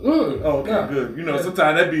 Oh, okay, good. You know,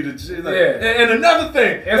 sometimes that be the shit. Like, and another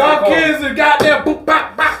thing, y'all kids that got there, boop,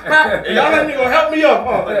 bop, bop, bop, and y'all ain't gonna help me up.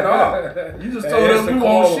 Oh, like, no. You just told us we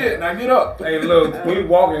want shit. Now get up. Hey, look, we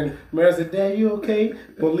walking. Mary said, Dad, you okay?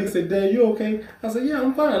 Police said, Dad, you okay? I said, yeah,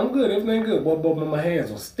 I'm fine. I'm good. Everything good. Boy, both of my hands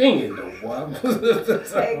were stinging though, boy.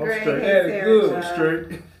 Hey, Greg, good. I'm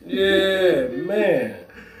straight. Yeah, man.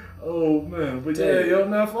 Oh man, but Tell yeah, you. yo,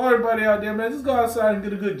 man, for everybody out there, man, just go outside and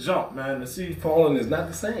get a good jump, man, to see. Falling is not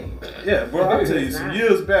the same. Yeah, bro, I'll tell you, It's some not.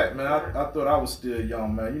 years back, man, I thought I was still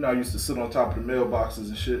young, man. You know, I used to sit on top of the mailboxes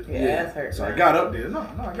and shit. Yeah, that's hurt. So I man. got up there. No,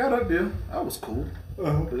 I got up there. I was cool.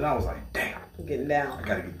 But then I was like, damn, Getting down. I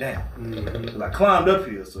gotta get down. Cause I climbed up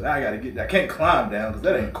here, so now I gotta get. I can't climb down because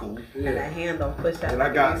that ain't cool. And that hand don't push out. And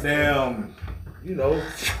I got down, you know,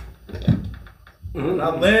 Mm-hmm. and I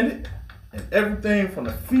landed, and everything from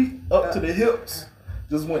the feet up to the hips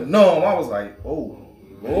just went numb. I was like, oh,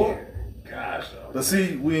 Lord. Gosh. But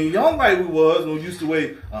see, when young like we was, when we used to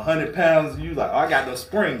weigh 100 pounds, you like, oh, I got those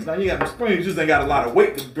springs. Now you got no springs, you just ain't got a lot of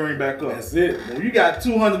weight to bring back up. That's it. When you got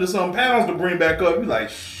 200 or something pounds to bring back up, you like,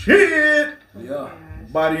 shit. Yeah.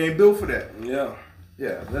 Body ain't built for that. Yeah.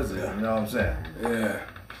 Yeah, that's it. You know what I'm saying? Yeah.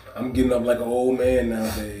 I'm getting up like an old man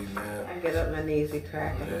nowadays, man. I get up, my knees be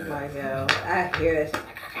cracking. I'm like, yo, I hear it.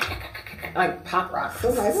 Like pop rocks.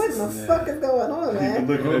 I'm like, what the fuck is going on, People man?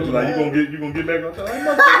 looking at you like, you gonna get back on top? Like,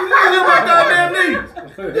 motherfucker, you hear my goddamn knees.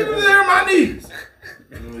 You hear my knees.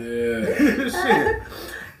 Yeah.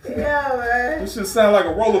 Shit. Yeah, man. This shit sound like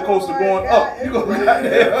a roller coaster Oh my going God, up. You it's gonna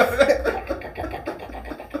bad.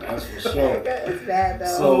 That's for sure. It's bad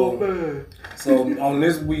though. So on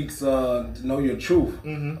this week's Know Your Truth,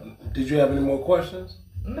 did you have any more questions?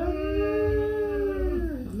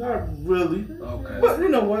 Not really. Okay. But you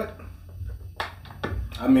know what?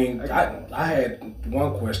 I mean, I had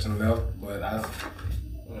one question left, but I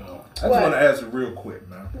I just want to ask it real quick,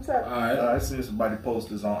 man. What's up? all right. I seen somebody post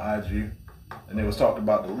this on IG, and they was talking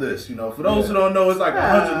about the list. You know, for those who don't know, it's like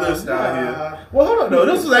 100 lists out here. Well, hold on, though.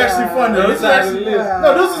 This is actually funny. Though. This is actually list.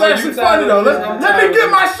 no. This is actually funny though. Let me get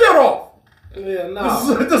my shit off. Yeah,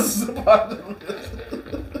 no. This is about the list.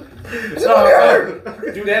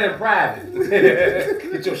 Do that in private.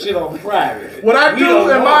 Get your shit on private. What I We do don't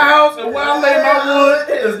in know. my house and where I lay my wood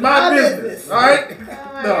is my business. All right.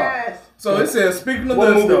 Oh my No. gosh. So it says, speaking of What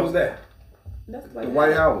this, movie though, was that? That's the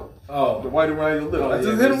White Howard. The Oh, White and Ryan Lip. Oh, I yeah,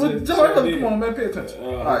 just hit him that's with it. Joey. Sure Come did. on, man, pay attention. Uh,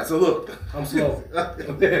 All right, so look, I'm slow.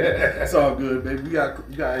 it's all good, baby. We got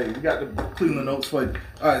the Cleveland notes for you.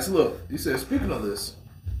 All right, so look, he said, speaking of this,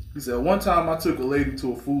 he said, one time I took a lady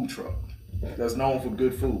to a food truck that's known for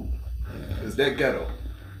good food. It's that ghetto.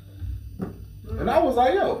 And I was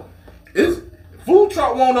like, yo, food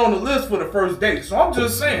truck won't on the list for the first date. So I'm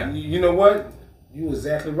just saying, You know what? You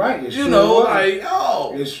exactly right. It you sure know, wasn't. like,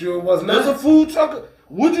 yo, It sure was there's a not. food truck.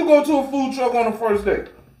 Would you go to a food truck on the first date?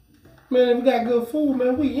 Man, we got good food,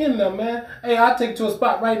 man. We in there, man. Hey, I'll take you to a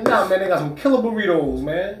spot right now, man. They got some killer burritos,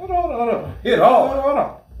 man. Hold on. Hit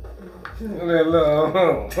hard.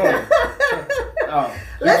 Oh.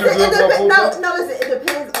 Listen, You too good for a food truck? listen, it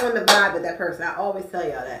depends on the vibe of that person. I always tell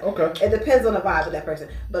y'all that. Okay. It depends on the vibe of that person.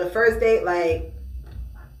 But a first date, like,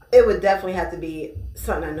 it would definitely have to be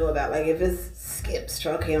something I know about. Like, if it's Skip's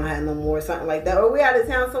truck, he don't have no more, something like that. Or we out of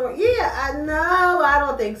town somewhere. Yeah, I know. I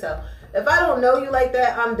don't think so. If I don't know you like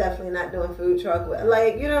that, I'm definitely not doing food truck with.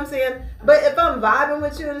 Like, you know what I'm saying? But if I'm vibing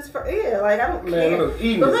with you, it's for, yeah, like, I don't Man, care. look,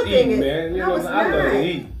 eating But is my thing eating, is- man. You no, know, it's I love not. to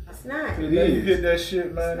eat. It's not. It You is. get that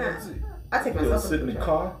shit, man. It's That's it. I take You myself sit in to the food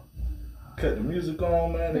car, cut the music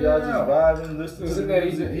on, man, and y'all just vibing, listening to the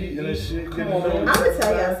music, eating and shit. Come getting on, to know man. each I'm gonna other,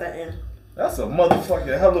 tell y'all man. something. That's a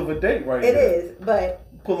motherfucking hell of a date right It there. is, but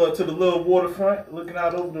Pull up to the little waterfront, looking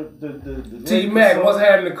out over the T-Mac, what's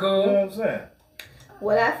happening, You know what cuz? I'm saying?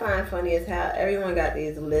 what I find funny is how everyone got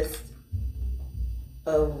these lists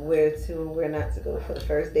of where to and where not to go for the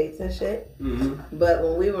first dates and shit. Mm-hmm. But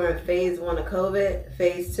when we were in phase 1 of COVID,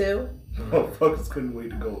 phase 2, Motherfuckers couldn't wait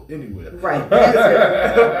to go anywhere. right? That's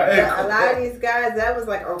it. But a lot of these guys, that was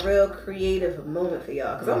like a real creative moment for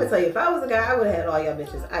y'all. Because I'm gonna tell you, if I was a guy, I would have had all y'all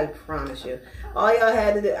bitches. I promise you. All y'all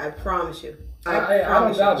had to do, I promise you. I don't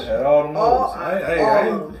promise you. doubt it. Had all them All, moves. I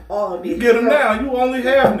ain't- all of You these. get them now. You only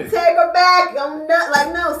have niggas. Take her back. I'm not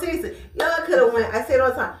like no, seriously. Y'all could have went. I say it all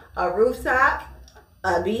the time. A rooftop,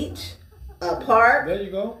 a beach, a park, There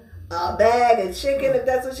you go. a bag of chicken if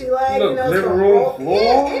that's what you like. Look, you know, living some room, roll- floor.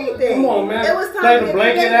 yeah, anything. Come on, man. It was time Lay to the get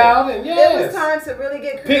blanket creative. out and It yes. was time to really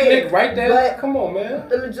get creative. Picnic right there. But Come on, man.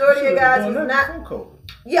 the majority of guys was not.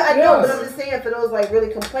 Yeah, I know, Yes. but I'm just saying for those like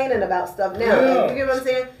really complaining about stuff now. Yeah. Like, you get what I'm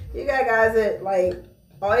saying? You got guys that like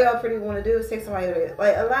all y'all pretty want to do is take somebody to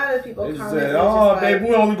like a lot of people They comment. said, and it's oh, just baby,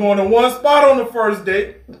 we only going to one spot on the first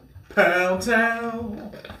date. Pound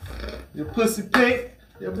Town. Your pussy pink.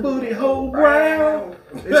 Your booty hole brown.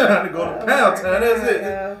 They trying to go to Pound Town. That's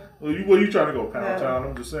it. Well, where you trying to go? Pound No. Town.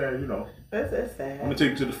 I'm just saying, you know. That's I'm sad. going to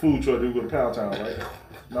take you to the food truck. Then we go to Pound Town, right?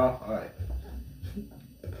 No? All right.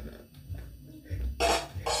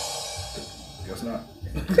 Guess not.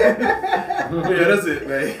 Yeah, that's it,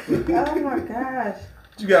 man. Oh my gosh.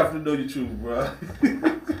 you got for the know your truth, bro?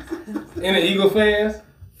 Any Eagle fans?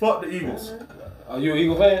 Fuck the Eagles. Are you an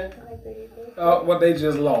Eagle fan? I like the Eagles. What they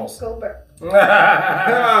just lost. Go Bird.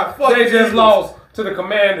 Ah, fuck They the just Eagles. lost to the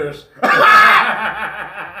Commanders.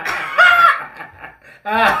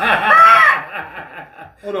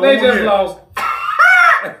 Hold on, They one more just here. lost.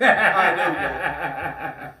 Alright,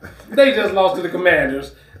 there They just lost to the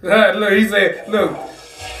Commanders. Look, he said, look,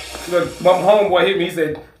 my homeboy hit me. He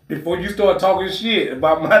said, before you start talking shit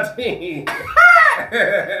about my team. we go.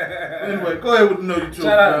 Anyway, go ahead with the know your truth,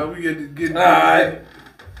 Shout out. bro. We get All right.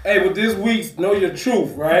 Hey, with this week's Know Your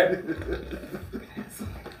Truth, right?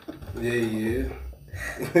 Yeah.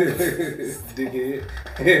 Dickhead.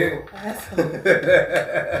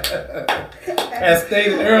 As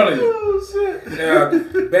stated earlier, Oh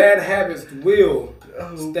shit. bad habits will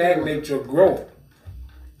stagnate your growth.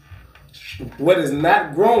 What is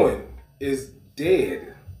not growing is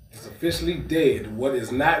dead. It's officially dead. What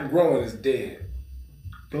is not growing is dead.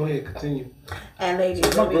 Go ahead, continue. And ladies,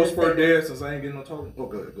 My let me growth just spurt say- dead since I ain't getting no talking. Oh,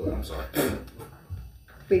 good. I'm sorry.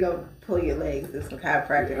 we gonna pull your legs. This some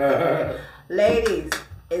chiropractic. Ladies,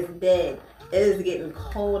 it's dead. It is getting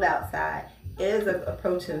cold outside. It is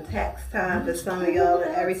approaching tax time for some of y'all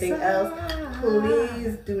and everything else.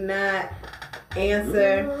 Please do not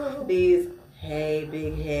answer these "Hey,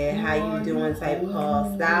 big head, how you doing?" type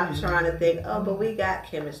calls. Stop trying to think, "Oh, but we got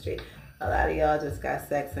chemistry." A lot of y'all just got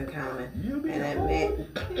sex in common, and that meant.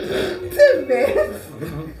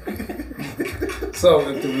 So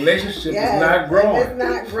if the relationship Yes, is not growing, It's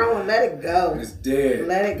not growing. Let it go. it's dead.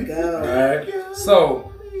 Let it go. Alright?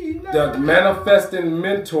 So the manifesting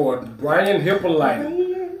mentor, Brian Hippolyte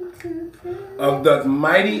of the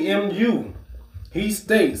Mighty MU, he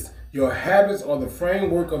states, your habits are the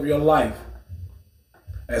framework of your life.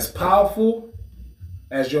 As powerful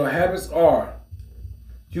as your habits are,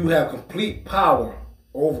 you have complete power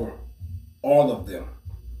over all of them.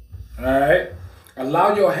 Alright?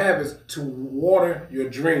 Allow your habits to water your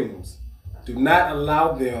dreams. Do not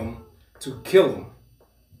allow them to kill them.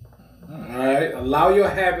 Alright? Allow your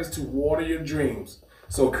habits to water your dreams.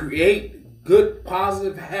 So create good,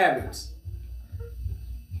 positive habits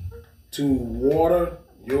to water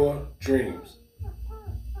your dreams.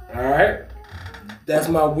 Alright? That's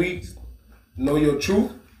my week. Know your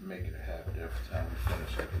truth. Make it a habit every time we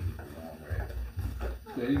finish it. Long red.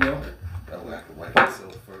 There you go. I will have to wipe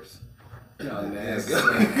myself first. No, Yes.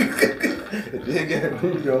 man.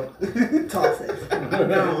 There you go. Toss it.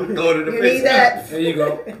 Go to the You face. need that. There you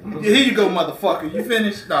go. Yeah, here you go, motherfucker. You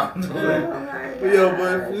finished? Nah. But yo,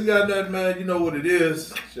 but if we got nothing, man, you know what it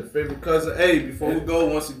is. It's your favorite cousin. Hey, before we go,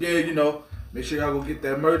 once again, you know, make sure y'all go get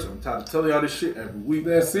that merch. I'm tired of telling y'all this shit every week.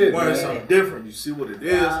 That's it, Wearing man. something different. You see what it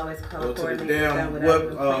is. Y'all always Go color to the coordinate damn stuff web.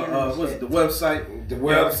 without planning and What's shit. the website? The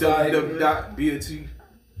website. www.btpodcast.club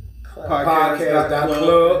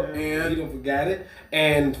Podcast.club. You and don't forget it.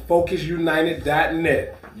 And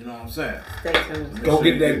FocusUnited.net. you know what I'm saying. Stay tuned. Go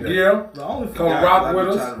get that gear. I only Come forgot, rock I be with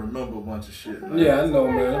us. trying to remember a bunch of shit. Man. Yeah, I know,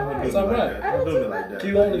 Don't man. do It's me all like right. that. Don't do me like that.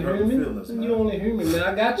 You only Hurt hear my me? feelings, man. You only hear me, man.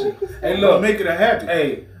 I got you. Hey, Look, look. make it a habit.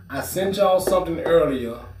 Hey, I sent y'all something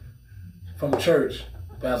earlier from church.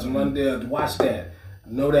 Pastor Rundell, watch that.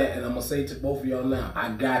 Know that, and I'm going to say to both of y'all now, I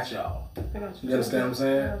got y'all. You understand what I'm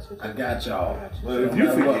saying? I got y'all. But if you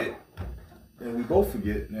forget, and we both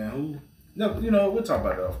forget, now who? No, you know, we'll talk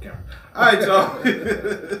about that off camera. All right, y'all.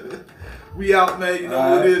 We out, man. You know All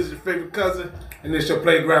who right. it is, your favorite cousin. And it's your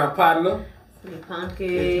playground partner. Sweet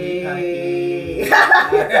Punky. All right, y'all.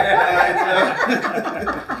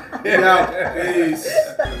 We out. Peace.